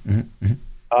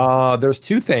 There's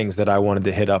two things that I wanted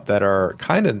to hit up that are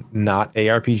kind of not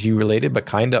ARPG related, but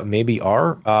kind of maybe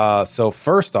are. So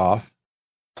first off,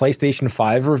 PlayStation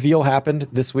 5 reveal happened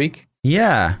this week.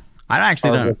 Yeah, I'm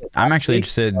actually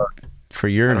interested for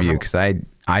your review, because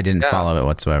I didn't follow it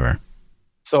whatsoever.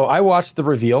 So I watched the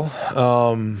reveal.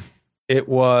 It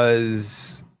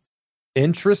was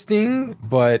interesting,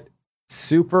 but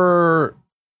super.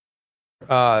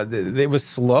 It was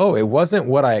slow. It wasn't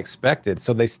what I expected.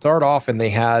 So they start off and they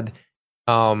had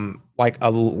like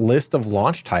a list of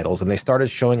launch titles, and they started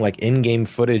showing like in-game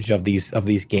footage of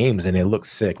these games, and it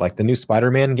looks sick. Like the new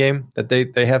Spider-Man game that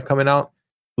they have coming out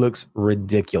looks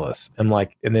ridiculous. And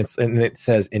like, and it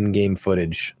says in-game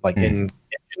footage, like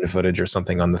in-engine footage or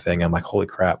something on the thing. I'm like, holy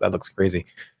crap, that looks crazy.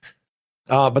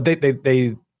 But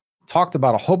they talked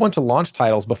about a whole bunch of launch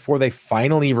titles before they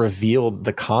finally revealed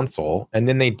the console, and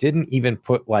then they didn't even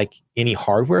put like any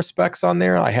hardware specs on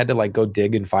there. I had to like go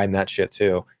dig and find that shit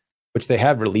too, which they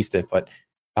have released it. But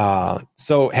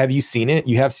so have you seen it?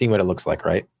 You have seen what it looks like,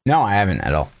 right? No, I haven't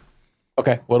at all.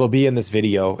 Okay, well, it'll be in this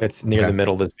video. It's near the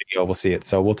middle of this video. We'll see it.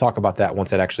 So we'll talk about that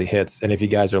once it actually hits. And if you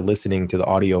guys are listening to the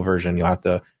audio version, you'll have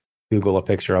to Google a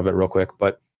picture of it real quick.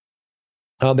 But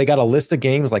they got a list of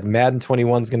games like Madden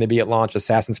 21 is going to be at launch,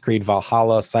 Assassin's Creed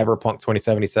Valhalla, Cyberpunk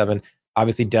 2077,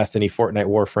 obviously Destiny, Fortnite,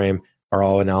 Warframe are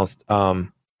all announced.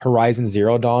 Horizon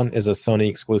Zero Dawn is a Sony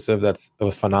exclusive. That's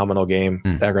a phenomenal game.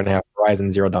 They're going to have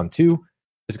Horizon Zero Dawn 2.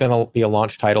 There's going to be a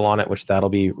launch title on it, which that'll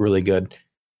be really good.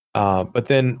 But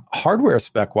then hardware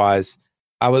spec wise,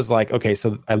 I was like, okay,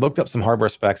 so I looked up some hardware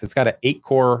specs. It's got an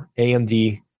 8-core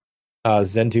AMD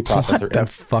Zen 2 processor. What the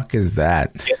fuck is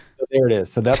that? Yeah, so there it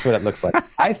is. So that's what it looks like.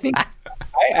 I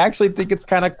actually think it's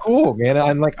kind of cool, man.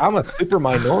 I'm a super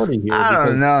minority here. I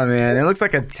don't know, man. It looks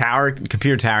like a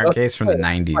computer tower case from the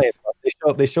 90s.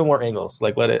 They show more angles.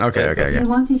 Like, let it. Okay. You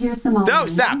want to hear some? Don't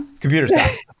stop. Computer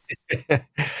stop.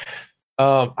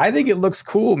 I think it looks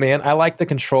cool, man. I like the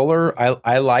controller.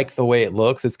 I like the way it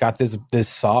looks. It's got this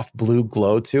soft blue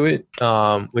glow to it,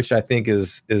 which I think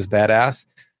is badass.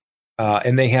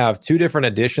 And they have two different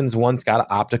editions. One's got an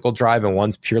optical drive and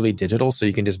one's purely digital. So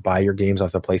you can just buy your games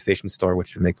off the PlayStation Store,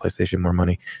 which would make PlayStation more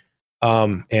money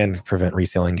and prevent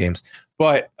reselling games.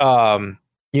 But,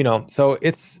 so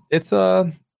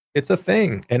it's a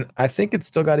thing. And I think it's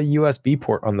still got a USB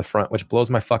port on the front, which blows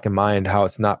my fucking mind how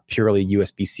it's not purely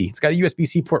USB-C. It's got a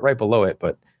USB-C port right below it,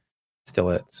 but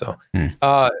still it. So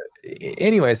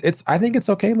anyways, I think it's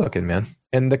okay looking, man.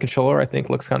 And the controller, I think,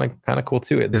 looks kind of cool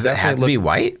too. Does it have to be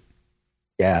white?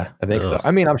 Yeah, I think so. I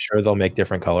mean, I'm sure they'll make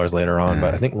different colors later on,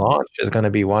 but I think launch is going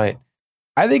to be white.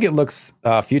 I think it looks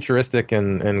futuristic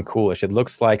and coolish. It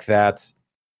looks like that,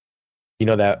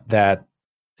 that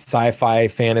sci-fi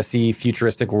fantasy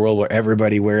futuristic world where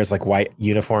everybody wears like white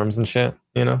uniforms and shit,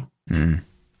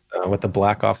 with the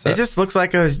black offset. It just looks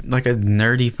like a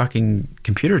nerdy fucking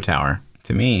computer tower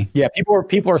to me. Yeah,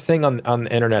 people are saying on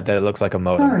the internet that it looks like a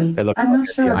modem. Sorry, I'm not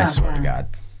sure about I swear to God.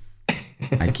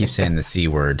 I keep saying the C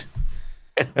word.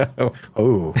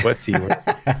 Oh, what C word?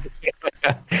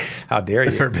 How dare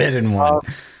you? Forbidden one.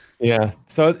 Yeah.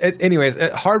 So anyways,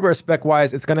 hardware spec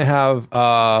wise, it's going to have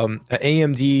an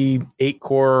AMD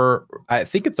 8-core. I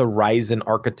think it's a Ryzen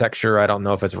architecture. I don't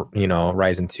know if it's,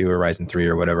 Ryzen 2 or Ryzen 3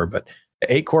 or whatever, but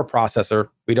 8-core processor.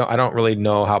 I don't really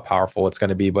know how powerful it's going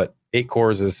to be, but 8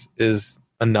 cores is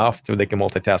enough so they can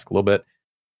multitask a little bit.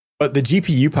 But the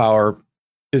GPU power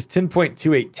is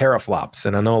 10.28 teraflops.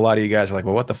 And I know a lot of you guys are like,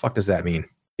 well, what the fuck does that mean?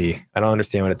 I don't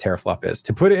understand what a teraflop is.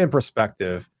 To put it in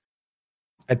perspective,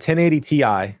 a 1080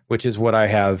 Ti, which is what I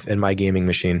have in my gaming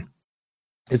machine,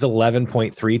 is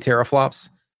 11.3 teraflops,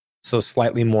 so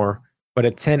slightly more. But a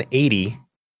 1080,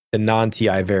 the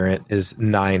non-Ti variant, is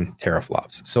 9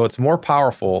 teraflops. So it's more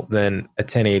powerful than a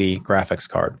 1080 graphics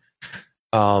card.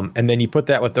 And then you put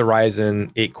that with the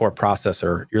Ryzen 8-core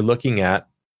processor, you're looking at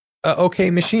an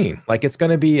okay machine. Like, it's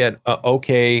going to be a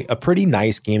pretty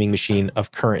nice gaming machine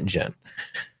of current gen.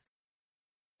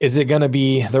 Is it going to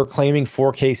be, they're claiming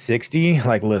 4K 60?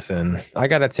 Like, listen, I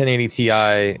got a 1080 Ti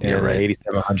and an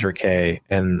 8700K,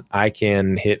 and I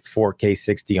can hit 4K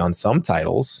 60 on some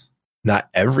titles, not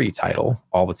every title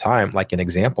all the time. Like, an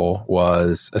example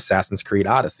was Assassin's Creed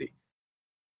Odyssey.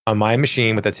 On my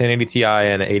machine with a 1080 Ti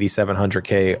and an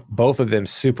 8700K, both of them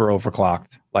super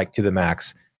overclocked, like to the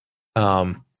max.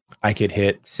 I could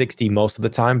hit 60 most of the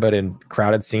time, but in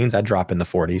crowded scenes, I drop in the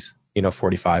 40s,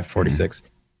 45, 46.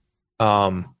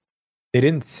 They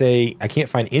didn't say, I can't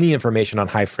find any information on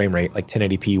high frame rate, like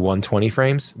 1080p 120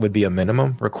 frames would be a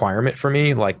minimum requirement for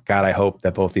me. Like, God, I hope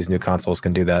that both these new consoles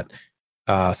can do that.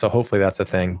 So hopefully that's a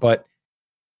thing. But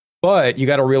you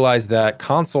got to realize that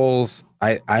consoles,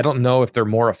 I don't know if they're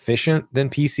more efficient than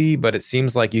PC, but it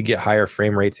seems like you get higher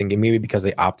frame rates in game, maybe because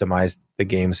they optimized the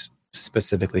games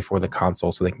specifically for the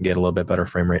console so they can get a little bit better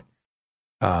frame rate.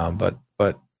 But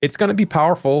it's going to be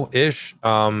powerful-ish.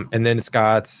 And then it's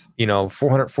got,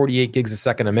 448 gigs a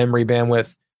second of memory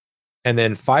bandwidth. and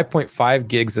then 5.5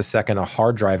 gigs a second of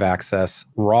hard drive access,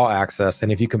 raw access.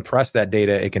 And if you compress that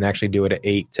data, it can actually do it at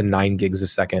 8 to 9 gigs a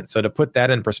second. So to put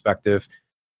that in perspective,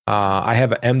 I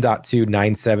have an M.2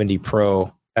 970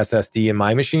 Pro SSD in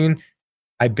my machine.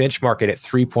 I benchmark it at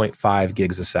 3.5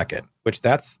 gigs a second, which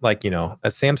that's like, a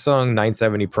Samsung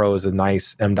 970 Pro is a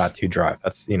nice M.2 drive.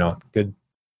 That's, good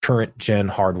current gen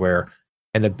hardware.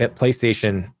 And the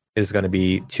PlayStation is going to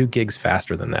be 2 gigs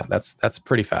faster than that. That's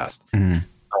pretty fast.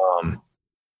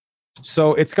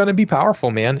 So it's going to be powerful,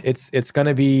 man. It's going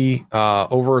to be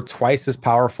over twice as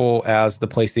powerful as the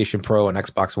PlayStation Pro and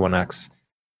Xbox One X,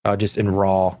 just in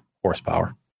raw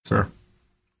horsepower. Sure.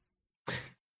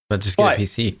 But just get a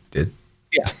PC, dude.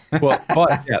 Yeah.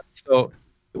 So,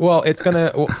 it's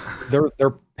gonna.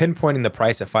 They're pinpointing the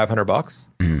price at $500,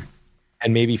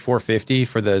 and maybe $450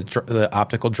 for the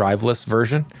optical driveless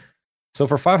version. So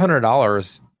for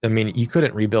 $500, I mean, you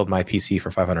couldn't rebuild my PC for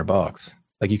 $500.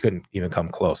 Like you couldn't even come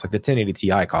close. Like the 1080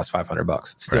 Ti costs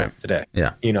 $500 still today.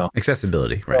 Yeah.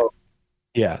 Accessibility, right? So,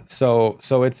 yeah.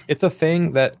 So it's a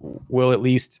thing that will at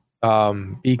least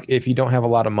be, if you don't have a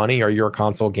lot of money or you're a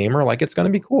console gamer, like it's going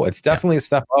to be cool. It's definitely a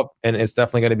step up, and it's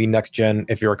definitely going to be next gen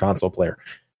if you're a console player.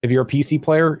 If you're a PC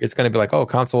player, it's going to be like, oh,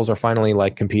 consoles are finally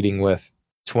like competing with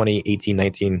 2018,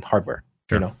 19 hardware,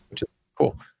 which is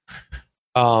cool.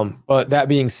 But that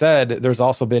being said, there's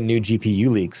also been new GPU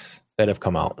leaks that have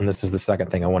come out, and this is the second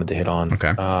thing I wanted to hit on.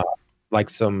 Okay. Like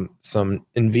some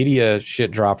NVIDIA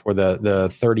shit dropped where the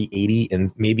 3080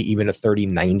 and maybe even a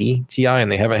 3090 Ti, and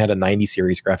they haven't had a 90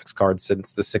 series graphics card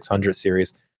since the 600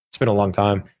 series. It's been a long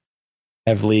time.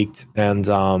 Have leaked, and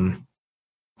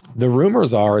the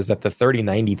rumors is that the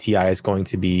 3090 Ti is going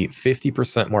to be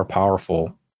 50% more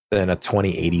powerful than a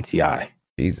 2080 Ti.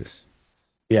 Jesus.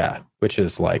 Yeah, which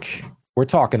is like, we're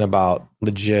talking about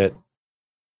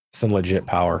some legit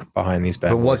power behind these bad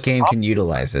boys. But what game can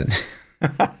utilize it?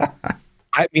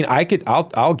 I mean,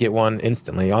 I'll get one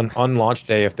instantly on launch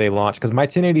day if they launch, because my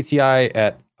 1080 Ti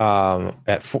at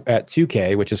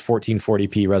 2K, which is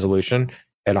 1440p resolution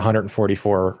at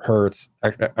 144 hertz,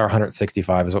 or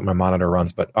 165 is what my monitor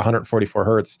runs, but 144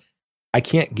 hertz, I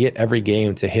can't get every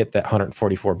game to hit that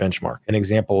 144 benchmark. An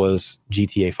example is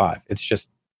GTA 5. It's just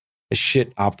a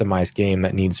shit optimized game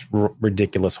that needs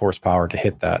ridiculous horsepower to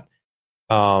hit that.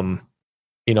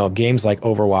 Games like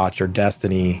Overwatch or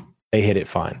Destiny, they hit it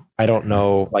fine. I don't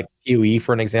know, like POE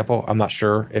for an example, I'm not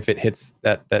sure if it hits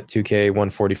that 2K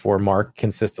 144 mark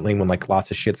consistently when like lots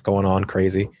of shit's going on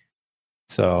crazy.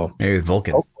 So maybe with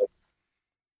Vulkan. Hopefully.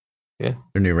 Yeah.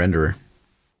 Their new renderer.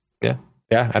 Yeah.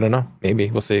 Yeah, I don't know. Maybe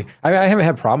we'll see. I haven't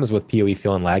had problems with POE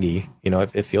feeling laggy.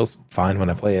 It feels fine when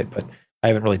I play it, but I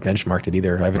haven't really benchmarked it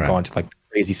either. I haven't gone to like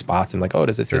crazy spots and like, oh,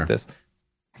 does this hit this?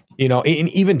 And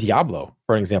even Diablo,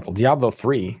 for an example, Diablo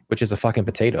 3, which is a fucking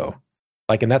potato.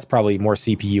 Like, and that's probably more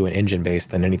CPU and engine based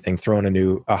than anything. Throwing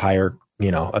a higher,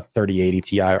 a 3080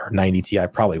 Ti or 90 Ti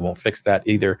probably won't fix that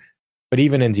either. But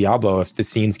even in Diablo, if the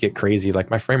scenes get crazy, like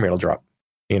my frame rate will drop,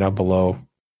 below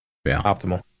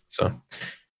optimal. So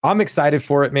I'm excited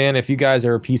for it, man. If you guys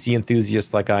are a PC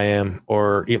enthusiast like I am,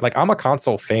 or like I'm a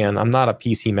console fan, I'm not a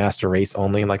PC master race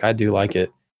only. Like I do like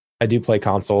it. I do play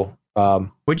console.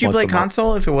 Would you play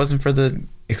console if it wasn't for the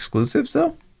exclusives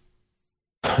though?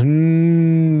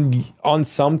 On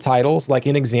some titles, like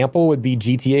an example would be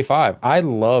GTA 5. I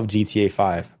love GTA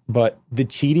 5, but the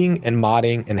cheating and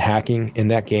modding and hacking in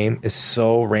that game is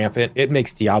so rampant. It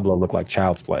makes Diablo look like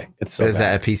child's play. It's so Is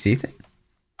bad. that a PC thing?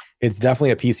 It's definitely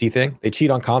a PC thing. They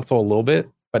cheat on console a little bit,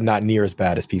 but not near as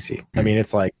bad as PC. I mean,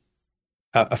 it's like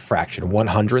a fraction,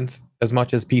 1/100th as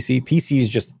much as PC. PC is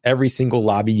just every single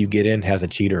lobby you get in has a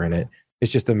cheater in it.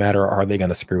 It's just a matter of, are they going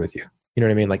to screw with you? You know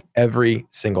what I mean? Like every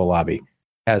single lobby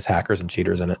has hackers and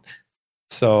cheaters in it.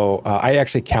 So I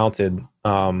actually counted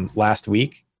last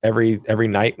week, every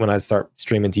night when I start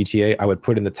streaming GTA, I would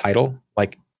put in the title,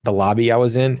 like the lobby I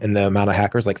was in and the amount of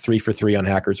hackers, like 3 for 3 on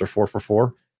hackers or 4 for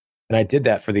 4. And I did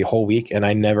that for the whole week, and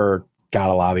I never got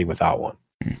a lobby without one.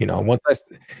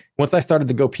 Once I started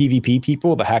to go PvP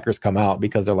people, the hackers come out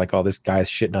because they're like, oh, this guy's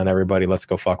shitting on everybody. Let's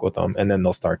go fuck with them. And then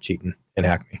they'll start cheating and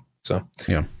hack me. So,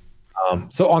 yeah.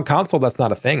 So on console, that's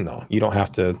not a thing though. You don't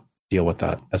have to deal with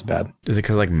that as bad. Is it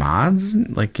because like mods?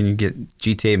 Like, can you get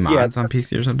GTA mods on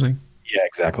PC or something? Yeah,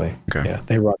 exactly. Okay. Yeah,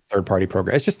 they run third-party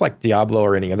program. It's just like Diablo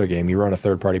or any other game. You run a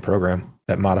third-party program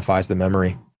that modifies the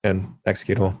memory and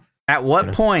executable. At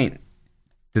what point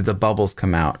did the bubbles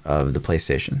come out of the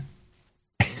PlayStation?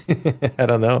 I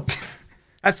don't know.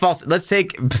 That's false. Let's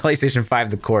take PlayStation 5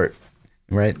 to court,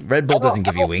 right? Red Bull doesn't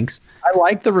give you wings. I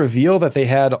like the reveal that they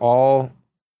had all...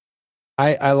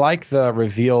 I like the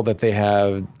reveal that they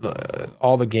have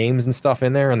all the games and stuff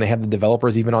in there, and they have the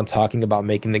developers even on talking about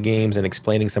making the games and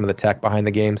explaining some of the tech behind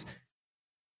the games.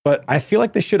 But I feel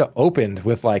like they should have opened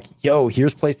with like, yo,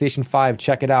 here's PlayStation 5,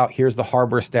 check it out. Here's the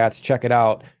hardware stats, check it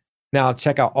out. Now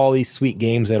check out all these sweet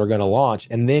games that are going to launch,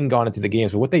 and then gone into the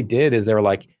games. But what they did is they were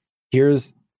like,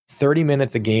 here's 30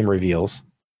 minutes of game reveals,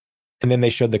 and then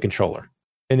they showed the controller.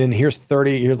 And then here's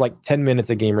 10 minutes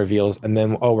of game reveals, and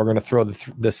then we're going to throw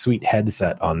the sweet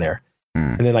headset on there.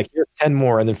 And then like here's 10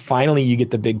 more, and then finally you get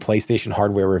the big PlayStation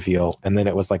hardware reveal, and then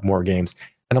it was like more games.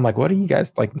 And I'm like, what are you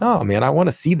guys like? No, man, I want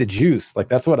to see the juice. Like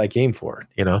that's what I came for,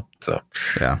 you know? So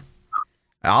yeah.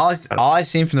 All I've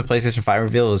seen from the PlayStation 5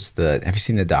 reveal is have you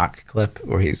seen the doc clip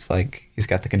where he's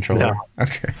got the controller? No.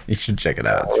 Okay, you should check it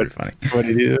out. It's pretty funny. What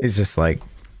did he do? He's just like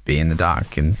being the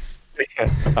doc and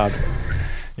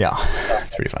yeah,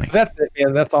 it's pretty funny. That's it,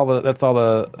 man. That's all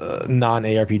the non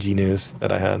ARPG news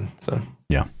that I had. So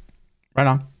yeah, right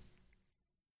on.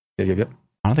 Yep.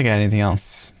 I don't think I had anything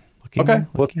else. Twitter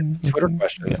questions.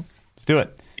 Yeah. Let's do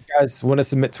it. If you guys want to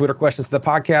submit Twitter questions to the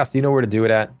podcast, you know where to do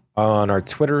it at on our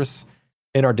Twitters,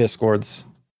 in our Discords.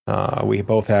 We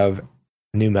both have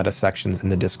new meta sections in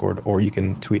the Discord, or you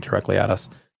can tweet directly at us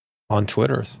on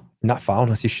Twitter. Not following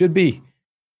us, you should be.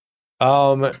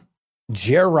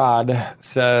 Gerard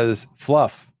says,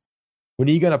 Fluff, when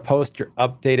are you going to post your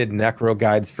updated Necro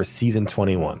guides for season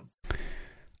 21?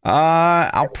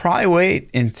 I'll probably wait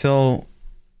until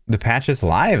the patch is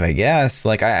live, I guess.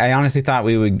 Like, I honestly thought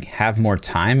we would have more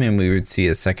time and we would see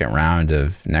a second round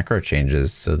of Necro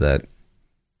changes so that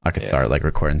I could start like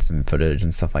recording some footage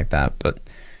and stuff like that. But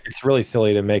it's really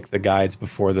silly to make the guides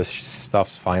before the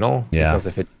stuff's final. Yeah. Because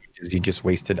if it changes, you just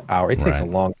wasted hours. It takes a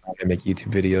long time to make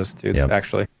YouTube videos, dude. Yep.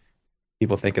 Actually,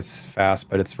 people think it's fast,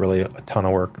 but it's really a ton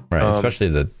of work. Right. Especially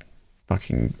the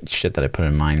fucking shit that I put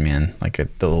in mine, man. Like the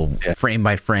little frame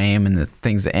by frame and the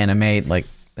things that animate. Like,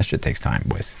 that shit takes time,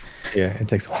 boys. Yeah, it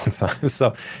takes a long time.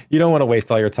 So you don't want to waste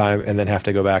all your time and then have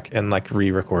to go back and like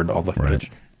re-record all the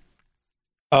footage. Right.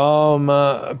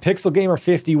 Pixel Gamer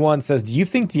 51 says, do you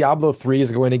think Diablo 3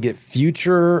 is going to get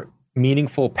future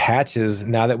meaningful patches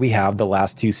now that we have the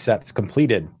last two sets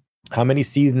completed? How many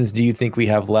seasons do you think we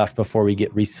have left before we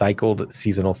get recycled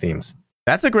seasonal themes?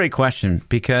 That's a great question,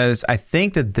 because I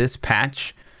think that this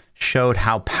patch showed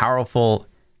how powerful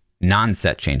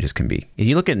non-set changes can be. If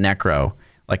you look at Necro,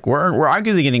 like we're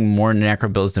arguably getting more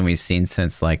Necro builds than we've seen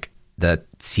since like the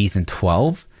season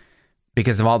 12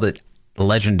 because of all the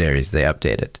legendaries they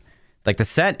updated. Like the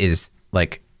set is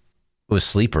like, it was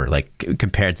sleeper like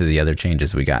compared to the other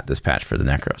changes we got this patch for the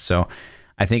Necro. So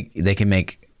I think they can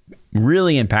make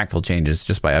really impactful changes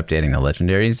just by updating the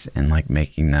legendaries and like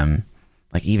making them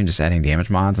like even just adding damage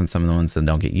mods on some of the ones that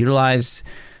don't get utilized,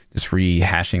 just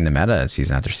rehashing the meta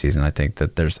season after season. I think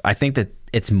that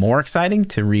it's more exciting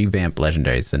to revamp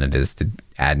legendaries than it is to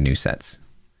add new sets.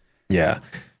 Yeah.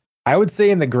 I would say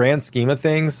in the grand scheme of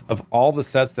things, of all the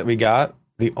sets that we got,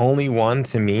 the only one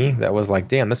to me that was like,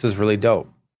 damn, this is really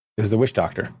dope, is the Witch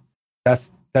Doctor. That's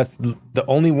the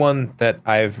only one that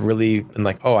I've really been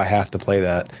like, oh, I have to play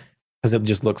that because it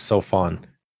just looks so fun.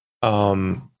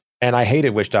 And I hated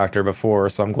Witch Doctor before,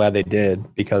 so I'm glad they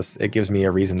did because it gives me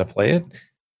a reason to play it.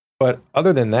 But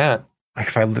other than that, like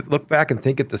if I look back and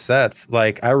think at the sets,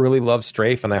 like I really love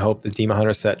Strafe, and I hope the Demon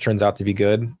Hunter set turns out to be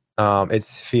good. It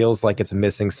feels like it's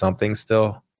missing something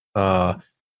still. The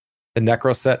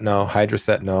Necro set, no. Hydra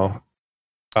set, no.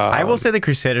 I will say the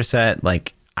Crusader set,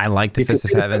 like I like the Fist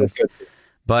of Heavens,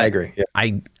 but I agree.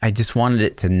 Yeah. I just wanted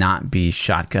it to not be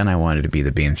shotgun. I wanted it to be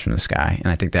the beams from the sky,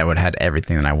 and I think that would have had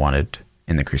everything that I wanted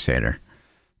in the Crusader.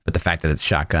 But the fact that it's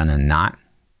shotgun and not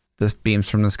the beams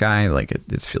from the sky, like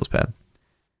it feels bad.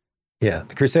 Yeah,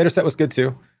 the Crusader set was good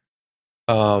too.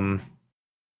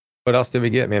 What else did we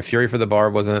get, man? Fury for the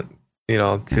Barb wasn't,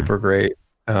 super great,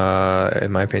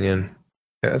 in my opinion.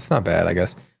 Yeah, it's not bad, I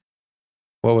guess.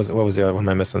 What was the other one am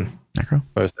I missing? Necro.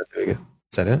 What was that? Is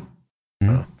that it?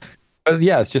 Mm-hmm. But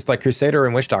yeah, it's just like Crusader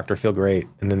and Witch Doctor feel great,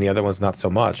 and then the other one's not so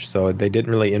much. So they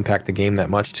didn't really impact the game that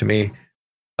much to me.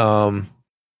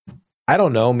 I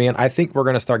don't know, man. I think we're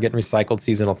going to start getting recycled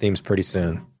seasonal themes pretty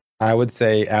soon. I would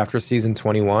say after season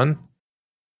 21,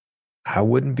 I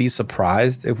wouldn't be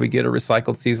surprised if we get a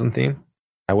recycled season theme.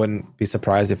 I wouldn't be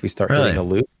surprised if we start getting a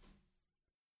loop.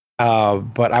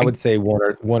 But I would say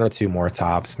one or two more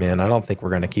tops, man. I don't think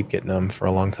we're going to keep getting them for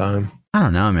a long time. I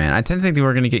don't know, man. I tend to think that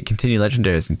we're going to get continued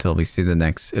legendaries until we see the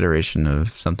next iteration of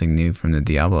something new from the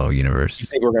Diablo universe. You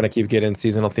think we're going to keep getting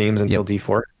seasonal themes until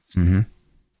D4? Mm-hmm.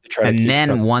 And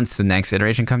then once the next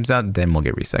iteration comes out, then we'll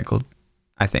get recycled.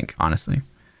 I think, honestly.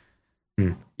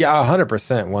 Yeah,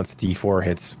 100%. Once D4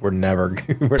 hits, we're never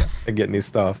gonna get new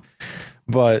stuff.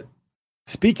 But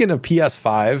speaking of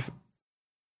PS5,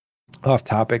 off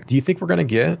topic, do you think we're gonna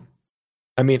get?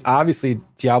 I mean, obviously,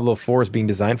 Diablo 4 is being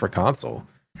designed for console,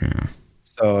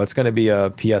 so it's gonna be a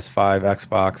PS5,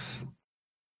 Xbox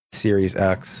Series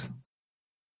X,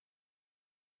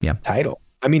 title.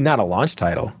 I mean, not a launch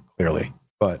title, clearly,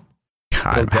 but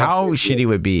God, how shitty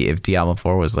would it be if Diablo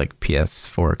 4 was like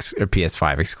PS4 or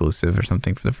PS5 exclusive or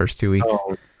something for the first 2 weeks?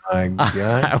 Oh my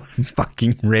God. I would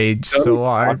fucking rage so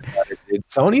hard.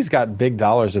 Sony's got big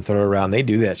dollars to throw around. They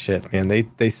do that shit, man.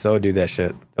 They so do that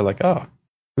shit. They're like, oh,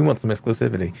 we want some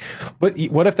exclusivity. But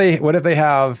what if they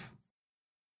have,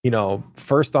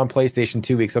 first on PlayStation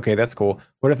 2 weeks? Okay, that's cool.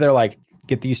 What if they're like,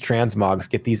 get these transmogs,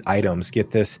 get these items,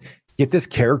 get this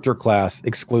character class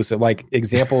exclusive? Like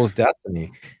example is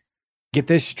Destiny. Get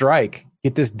this strike,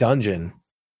 get this dungeon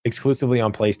exclusively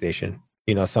on PlayStation.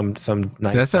 Some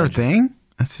nice. That's their thing.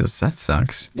 That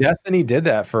sucks. Destiny did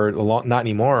that for a long, not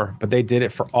anymore, but they did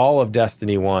it for all of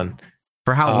Destiny 1.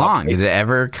 For how long? Did it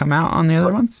ever come out on the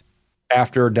other ones?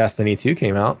 After Destiny 2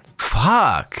 came out.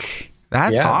 Fuck.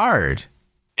 That's hard.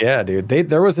 Yeah, dude.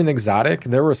 There was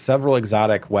several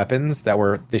exotic weapons that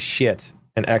were the shit,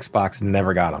 and Xbox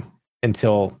never got them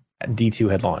until D2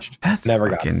 had launched. That's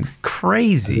never fucking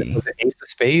crazy. Was it Ace of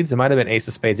Spades? It might have been Ace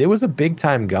of Spades. It was a big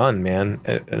time gun, man.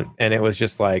 And it was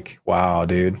just like, wow,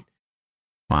 dude.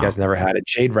 Wow. You guys never had it.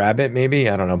 Jade Rabbit, maybe?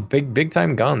 I don't know. Big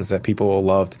time guns that people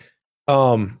loved.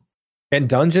 And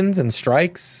dungeons and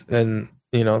strikes and,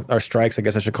 or strikes, I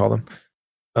guess I should call them.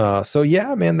 So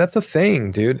yeah, man, that's a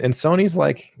thing, dude. And Sony's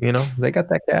like, they got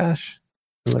that cash.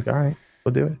 They're like, all right,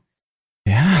 we'll do it.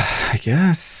 Yeah, I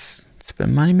guess.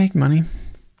 Spend money, make money.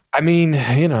 I mean,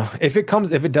 if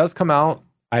it does come out,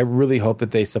 I really hope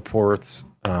that they support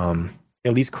at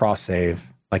least cross save.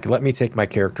 Like, let me take my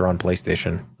character on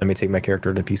PlayStation. Let me take my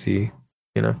character to PC.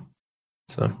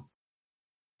 So,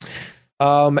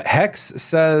 Hex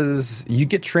says you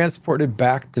get transported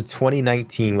back to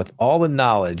 2019 with all the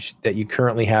knowledge that you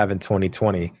currently have in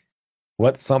 2020.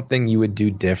 What's something you would do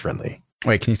differently?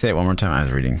 Wait, can you say it one more time? I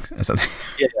was reading something.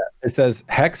 Yeah. It says,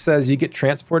 Hex says you get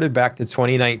transported back to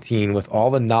 2019 with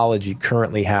all the knowledge you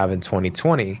currently have in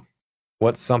 2020.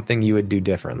 What's something you would do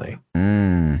differently?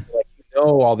 Like,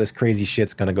 all this crazy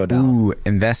shit's going to go down. Ooh,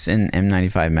 invest in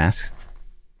M95 masks.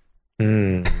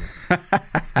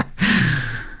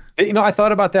 I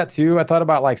thought about that too. I thought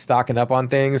about like stocking up on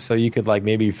things so you could like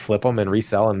maybe flip them and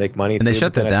resell and make money. And they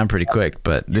shut that down pretty quick,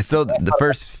 but they still, the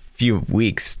first few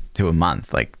weeks to a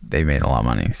month, like they made a lot of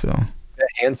money, so...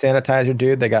 Hand sanitizer,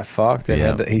 dude, they got fucked. He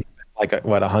spent like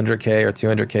 $100K or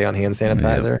 $200K on hand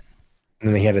sanitizer, and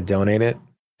then he had to donate it.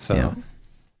 So,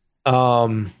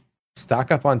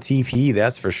 stock up on TP,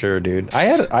 that's for sure, dude.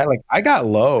 I got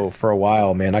low for a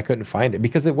while, man. I couldn't find it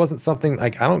because it wasn't something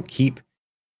like I don't keep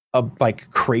like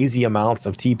crazy amounts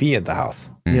of TP at the house.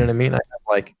 You know what I mean? I have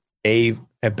like a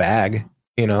bag,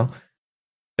 and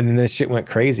then this shit went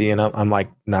crazy, and I'm like,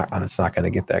 it's not going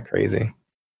to get that crazy.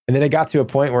 And then it got to a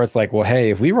point where it's like, well, hey,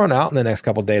 if we run out in the next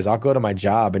couple of days, I'll go to my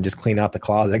job and just clean out the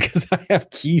closet because I have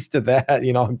keys to that.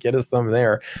 I'll get us some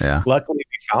there. Yeah. Luckily, we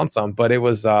found some, but it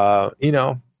was, I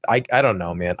don't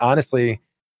know, man. Honestly,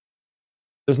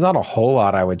 there's not a whole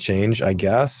lot I would change, I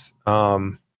guess. I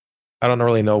don't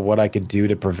really know what I could do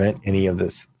to prevent any of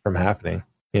this from happening.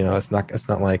 It's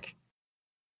not like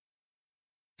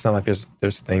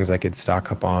there's things I could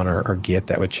stock up on or get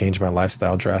that would change my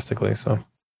lifestyle drastically. So.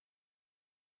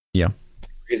 Yeah. It's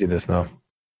crazy this though.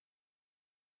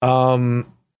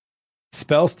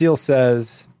 Spellsteel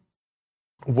says,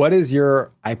 what is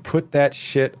your I put that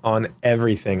shit on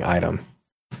everything item?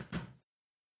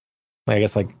 I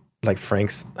guess like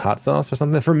Frank's hot sauce or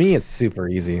something. For me, it's super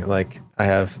easy. Like I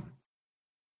have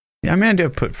I do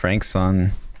put Frank's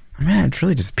on. It's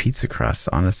really just pizza crust,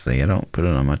 honestly. I don't put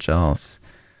it on much else.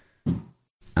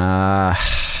 Peanut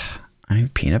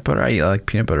butter. I like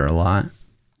peanut butter a lot.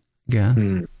 Yeah.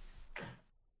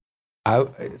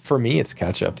 For me, it's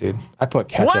ketchup, dude. I put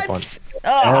ketchup on.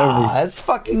 That's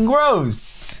fucking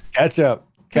gross. Ketchup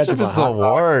is the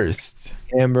worst.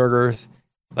 Hamburgers,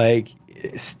 like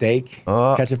steak.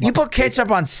 Ketchup. You put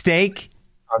ketchup on steak?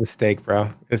 On steak,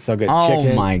 bro. It's so good. Oh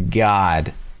Chicken. My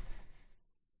god.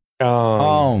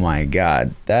 Oh my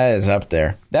god. That is up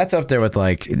there. That's up there with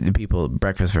like the people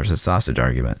breakfast versus sausage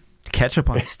argument.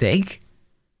 Ketchup on steak?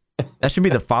 That should be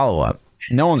the follow-up.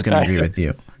 No one's gonna agree with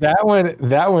you. That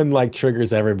one like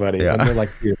triggers everybody. Yeah. And they're like,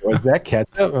 dude, was that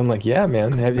ketchup? I'm like, yeah,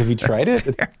 man. Have you tried it?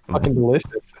 It's fucking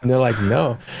delicious. And they're like,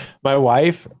 no. My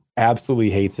wife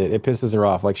absolutely hates it. It pisses her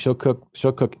off. Like she'll cook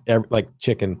like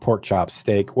chicken, pork chops,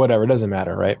 steak, whatever. It doesn't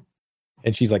matter, right?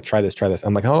 And she's like, try this.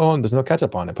 I'm like, oh, there's no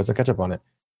ketchup on it. Put some ketchup on it.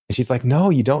 And she's like, no,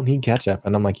 you don't need ketchup.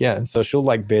 And I'm like, yeah. And so she'll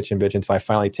like bitch until I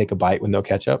finally take a bite with no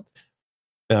ketchup.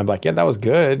 And I'm like, yeah, that was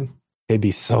good. It'd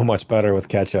be so much better with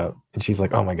ketchup. And she's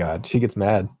like, oh my God. She gets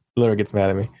mad. Literally gets mad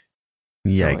at me.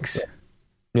 Yikes. Like,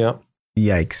 yeah.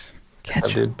 Yikes.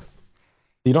 Ketchup.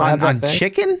 You don't have that on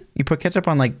chicken? You put ketchup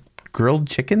on like grilled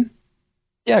chicken?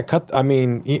 Yeah,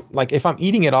 like if I'm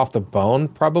eating it off the bone,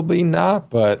 probably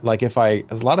not. But like a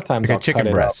lot of times, I'll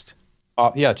chicken breast.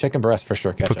 Yeah, chicken breast for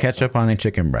sure. Put ketchup on a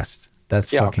chicken breast.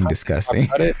 That's fucking disgusting. I'll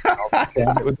cut it. I'll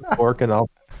stab it with the fork, and I'll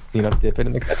dip it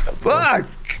in the ketchup. Fuck.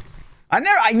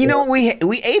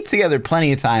 We ate together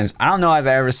plenty of times. I don't know if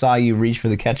I ever saw you reach for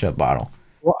the ketchup bottle.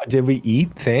 Well, did we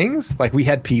eat things? Like we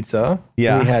had pizza.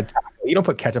 Yeah. We had. You don't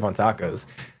put ketchup on tacos.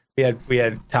 We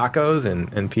had tacos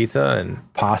and pizza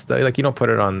and pasta. Like you don't put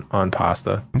it on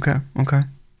pasta. Okay.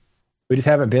 We just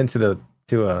haven't been to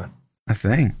a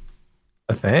thing.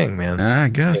 A thing, man. I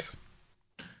guess.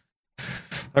 Yeah.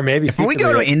 Or maybe if we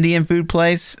go to an Indian food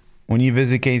place when you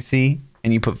visit KC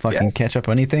and you put fucking ketchup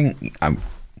on anything, I'm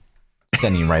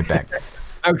sending you right back.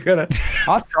 I'll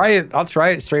try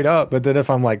it straight up. But then if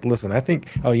I'm like, listen, I think,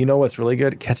 you know what's really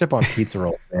good? Ketchup on pizza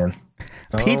rolls, man.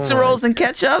 Pizza rolls and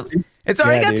ketchup? It's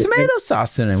already got tomato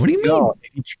sauce in it. What do you mean? No,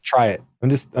 you try it. I'm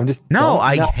just. No,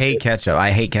 I hate ketchup.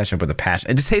 I hate ketchup with a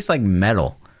passion. It just tastes like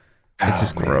metal. It's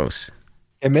just gross.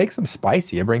 It makes them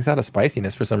spicy. It brings out a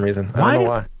spiciness for some reason. I don't know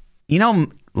why. You know,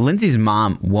 Lindsay's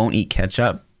mom won't eat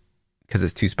ketchup because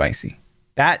it's too spicy.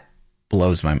 That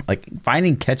blows my mind. Like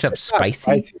finding ketchup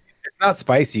spicy. It's not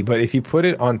spicy, but if you put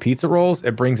it on pizza rolls,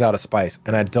 it brings out a spice,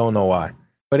 and I don't know why.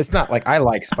 But it's not like I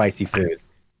like spicy food.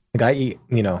 Like I eat,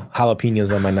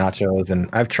 jalapenos on my nachos, and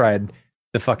I've tried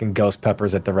the fucking ghost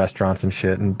peppers at the restaurants and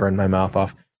shit, and burned my mouth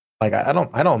off. Like I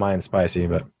don't mind spicy,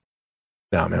 but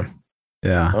no, man.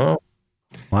 Yeah. Oh,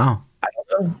 wow. I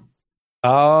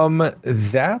don't know.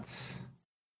 That's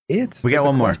it. We got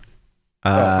one more.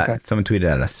 Okay. Someone tweeted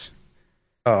at us.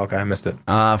 Oh, okay. I missed it.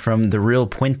 From the Real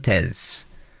Puentes.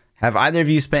 Have either of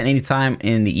you spent any time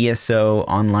in the ESO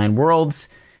online worlds?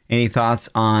 Any thoughts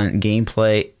on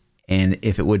gameplay and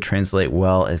if it would translate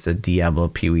well as a Diablo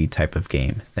POE type of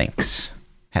game? Thanks.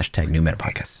 # New Meta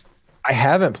Podcast. I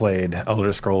haven't played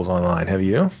Elder Scrolls Online. Have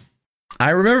you?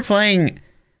 I remember playing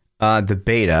the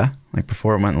beta, like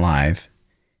before it went live.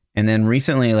 And then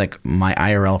recently, like my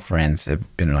IRL friends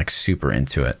have been like super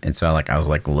into it. And so I was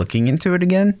like looking into it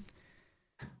again.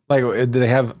 Like, do they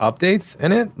have updates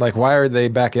in it? Like, why are they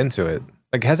back into it?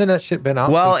 Like, hasn't that shit been out?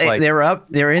 Well, since, they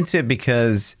were into it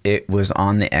because it was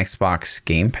on the Xbox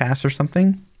Game Pass or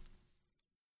something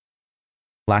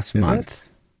last month.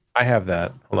 I have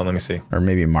that. Hold on, let me see. Or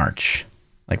maybe March,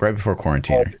 like right before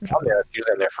quarantine. Yeah, it's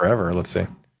usually in there forever. Let's see.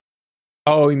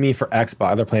 Oh, you mean for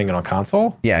Xbox? They're playing it on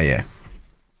console? Yeah.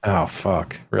 Oh,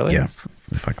 fuck. Really? Yeah.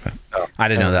 Fuck that. Oh, I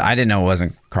didn't know that. I didn't know it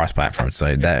wasn't cross-platform,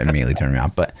 so that immediately turned me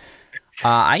off. But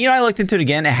I looked into it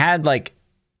again. It had like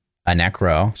a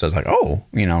Necro, so I was like, oh,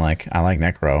 like I like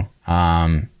Necro.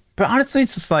 But honestly,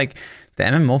 it's just like the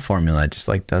MMO formula just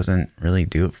like doesn't really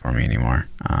do it for me anymore.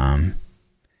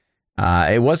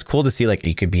 It was cool to see like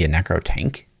you could be a Necro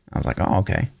tank. I was like, oh,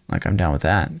 okay, like I'm down with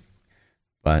that.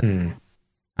 But I don't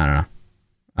know.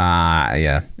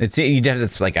 Yeah,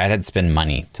 it's like I had to spend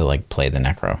money to like play the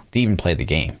Necro, to even play the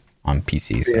game on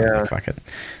PC. So I was like, fuck it.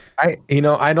 I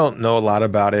don't know a lot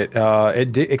about it.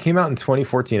 It came out in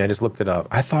 2014. I just looked it up.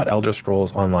 I thought Elder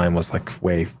Scrolls Online was like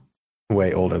way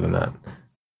older than that.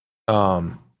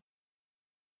 But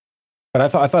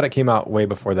I thought it came out way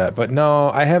before that. But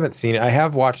no, I haven't seen it. I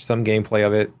have watched some gameplay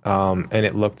of it, and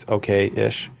it looked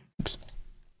okay-ish. Let's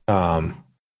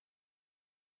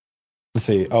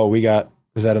see. Oh,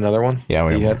 was that another one? Yeah,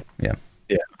 we had. Yeah.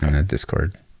 Okay. On the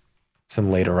Discord. Some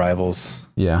late arrivals.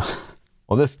 Yeah.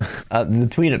 Well, this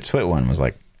the twit one was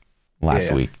like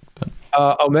last week. But.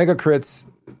 Omega Crits.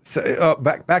 So,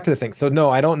 back to the thing. So no,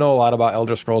 I don't know a lot about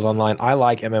Elder Scrolls Online. I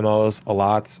like MMOs a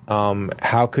lot.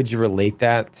 How could you relate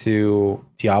that to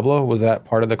Diablo? Was that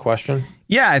part of the question?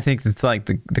 Yeah, I think it's like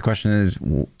the question is.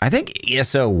 I think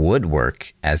ESO would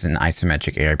work as an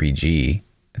isometric ARPG.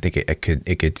 I think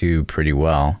it could do pretty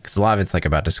well because a lot of it's like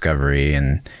about discovery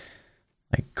and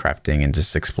like crafting and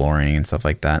just exploring and stuff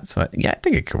like that. So yeah, I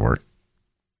think it could work.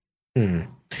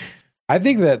 I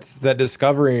think that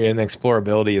discovery and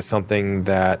explorability is something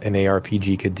that an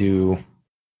ARPG could do.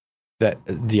 That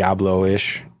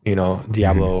Diablo-ish,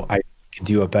 Diablo, I could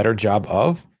do a better job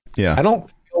of. Yeah, I don't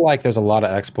feel like there's a lot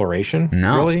of exploration.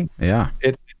 No. Really. Yeah,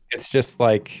 it's just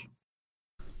like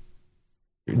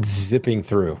zipping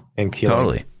through and killing.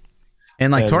 Totally.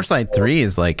 And like Torchlight 3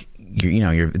 is like you're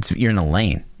in a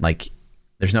lane. Like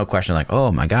there's no question like,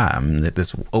 oh my god, I'm in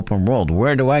this open world.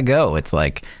 Where do I go? It's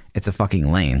like it's a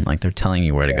fucking lane. Like they're telling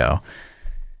you where to go.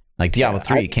 Like Diablo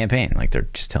 3 campaign. Like they're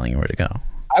just telling you where to go.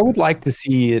 I would like to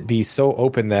see it be so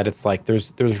open that it's like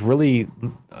there's really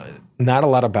not a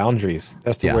lot of boundaries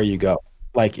as to where you go.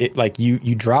 Like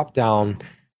you drop down,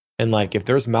 and like if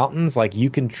there's mountains, like you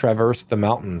can traverse the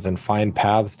mountains and find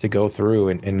paths to go through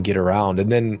and get around.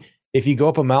 And then if you go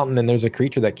up a mountain and there's a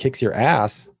creature that kicks your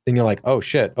ass, then you're like, oh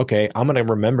shit, okay, I'm gonna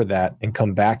remember that and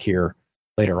come back here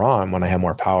later on when I have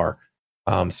more power.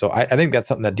 So I think that's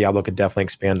something that Diablo could definitely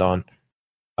expand on.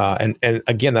 And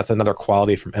again, that's another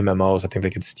quality from MMOs I think they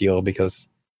could steal, because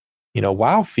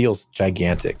WoW feels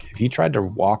gigantic. If you tried to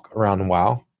walk around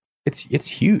WoW, it's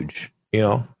huge,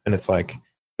 and it's like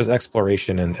there's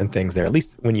exploration and things there, at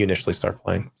least when you initially start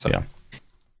playing. So yeah.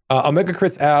 Omega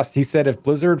Crits asked, he said, if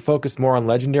Blizzard focused more on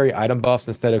legendary item buffs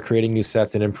instead of creating new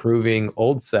sets and improving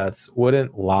old sets,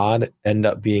 wouldn't LOD end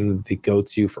up being the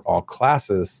go-to for all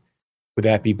classes? Would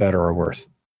that be better or worse?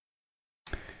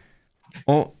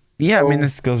 Well, yeah, I mean,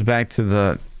 this goes back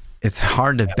to it's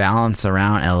hard to balance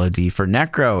around LOD. For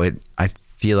Necro, I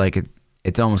feel like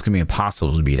it's almost going to be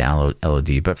impossible to beat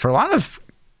LOD. But for a lot of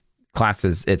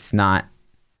classes, it's not.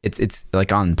 It's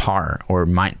like on par, or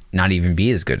might not even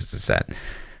be as good as the set.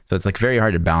 So it's like very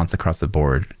hard to balance across the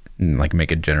board and like make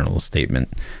a general statement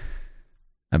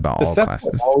about all classes.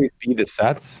 Will always be the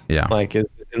sets. Yeah. Like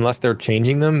unless they're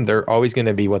changing them, they're always going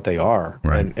to be what they are.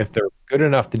 Right. And if they're good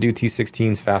enough to do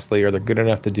T16s fastly, or they're good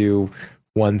enough to do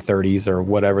 130s or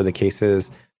whatever the case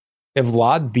is, if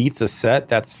LOD beats a set,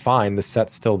 that's fine. The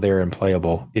set's still there and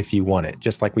playable if you want it.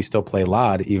 Just like we still play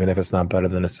LOD, even if it's not better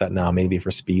than a set now, maybe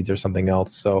for speeds or something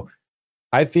else. So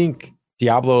I think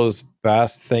Diablo's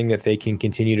best thing that they can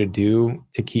continue to do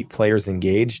to keep players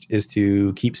engaged is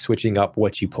to keep switching up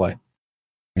what you play.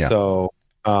 Yeah. So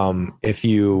if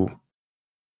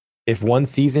one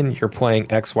season you're playing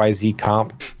XYZ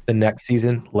comp, the next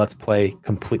season, let's play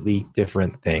completely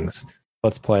different things.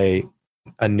 Let's play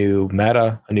a new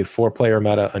meta, a new 4-player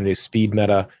meta, a new speed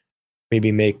meta,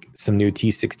 maybe make some new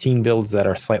T16 builds that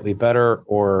are slightly better,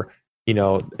 or,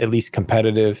 at least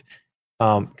competitive.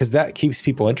 Because that keeps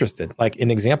people interested. Like an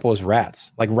example is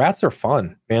rats. Like rats are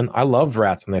fun, man. I loved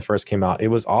rats when they first came out. It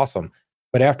was awesome.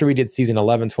 But after we did season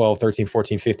 11, 12, 13,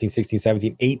 14, 15, 16,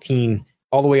 17, 18,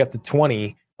 all the way up to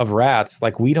 20 of rats,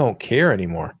 like we don't care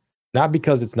anymore. Not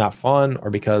because it's not fun or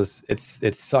because it's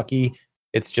sucky.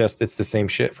 It's just, it's the same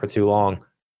shit for too long.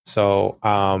 So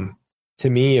to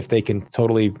me, if they can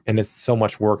totally, and it's so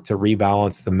much work to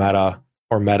rebalance the meta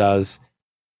or metas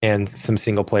and some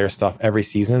single player stuff every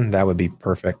season, that would be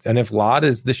perfect. And if LOD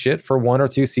is the shit for 1 or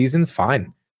 2 seasons,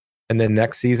 fine. And then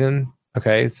next season,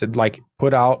 okay, so like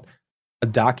put out a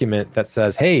document that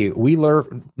says, hey, we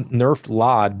nerfed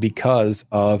LOD because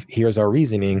of, here's our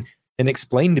reasoning, and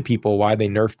explain to people why they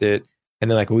nerfed it. And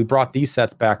then like, we brought these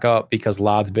sets back up because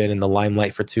LOD's been in the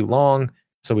limelight for too long.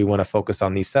 So we want to focus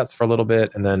on these sets for a little bit.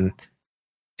 And then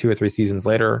 2 or 3 seasons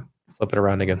later, flip it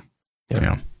around again.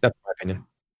 Yeah. That's my opinion.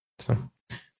 So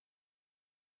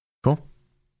cool.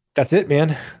 That's it,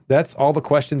 man. That's all the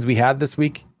questions we had this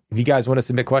week. If you guys want to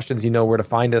submit questions, you know where to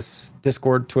find us.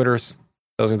 Discord, Twitters.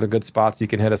 Those are the good spots. You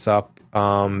can hit us up.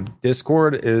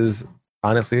 Discord is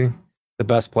honestly the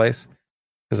best place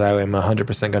because I am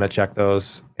 100% going to check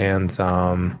those. And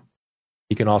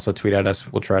you can also tweet at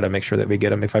us. We'll try to make sure that we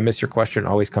get them. If I miss your question,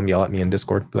 always come yell at me in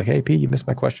Discord. Be like, hey, P, you missed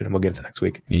my question. And we'll get it next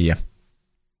week. Yeah.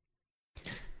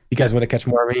 You guys want to catch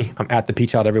more of me? I'm at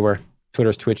ThaPchild everywhere.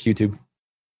 Twitter's, Twitch, YouTube.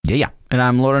 Yeah. And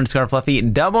I'm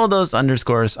Lord_Fluffy. Double those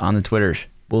underscores on the Twitters.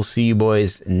 We'll see you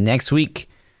boys next week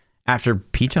after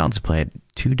P-Child's played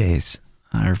 2 days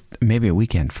or maybe a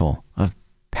weekend full of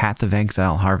Path of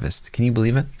Exile Harvest. Can you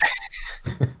believe it?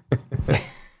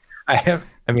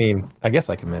 I guess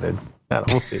I committed.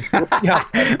 We'll see. Yeah.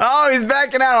 Oh, he's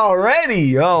backing out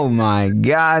already. Oh my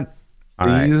God.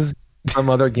 Please, some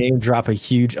other game drop a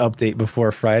huge update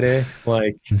before Friday.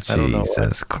 Like, I don't know.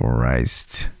 Jesus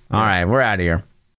Christ. All right, we're out of here.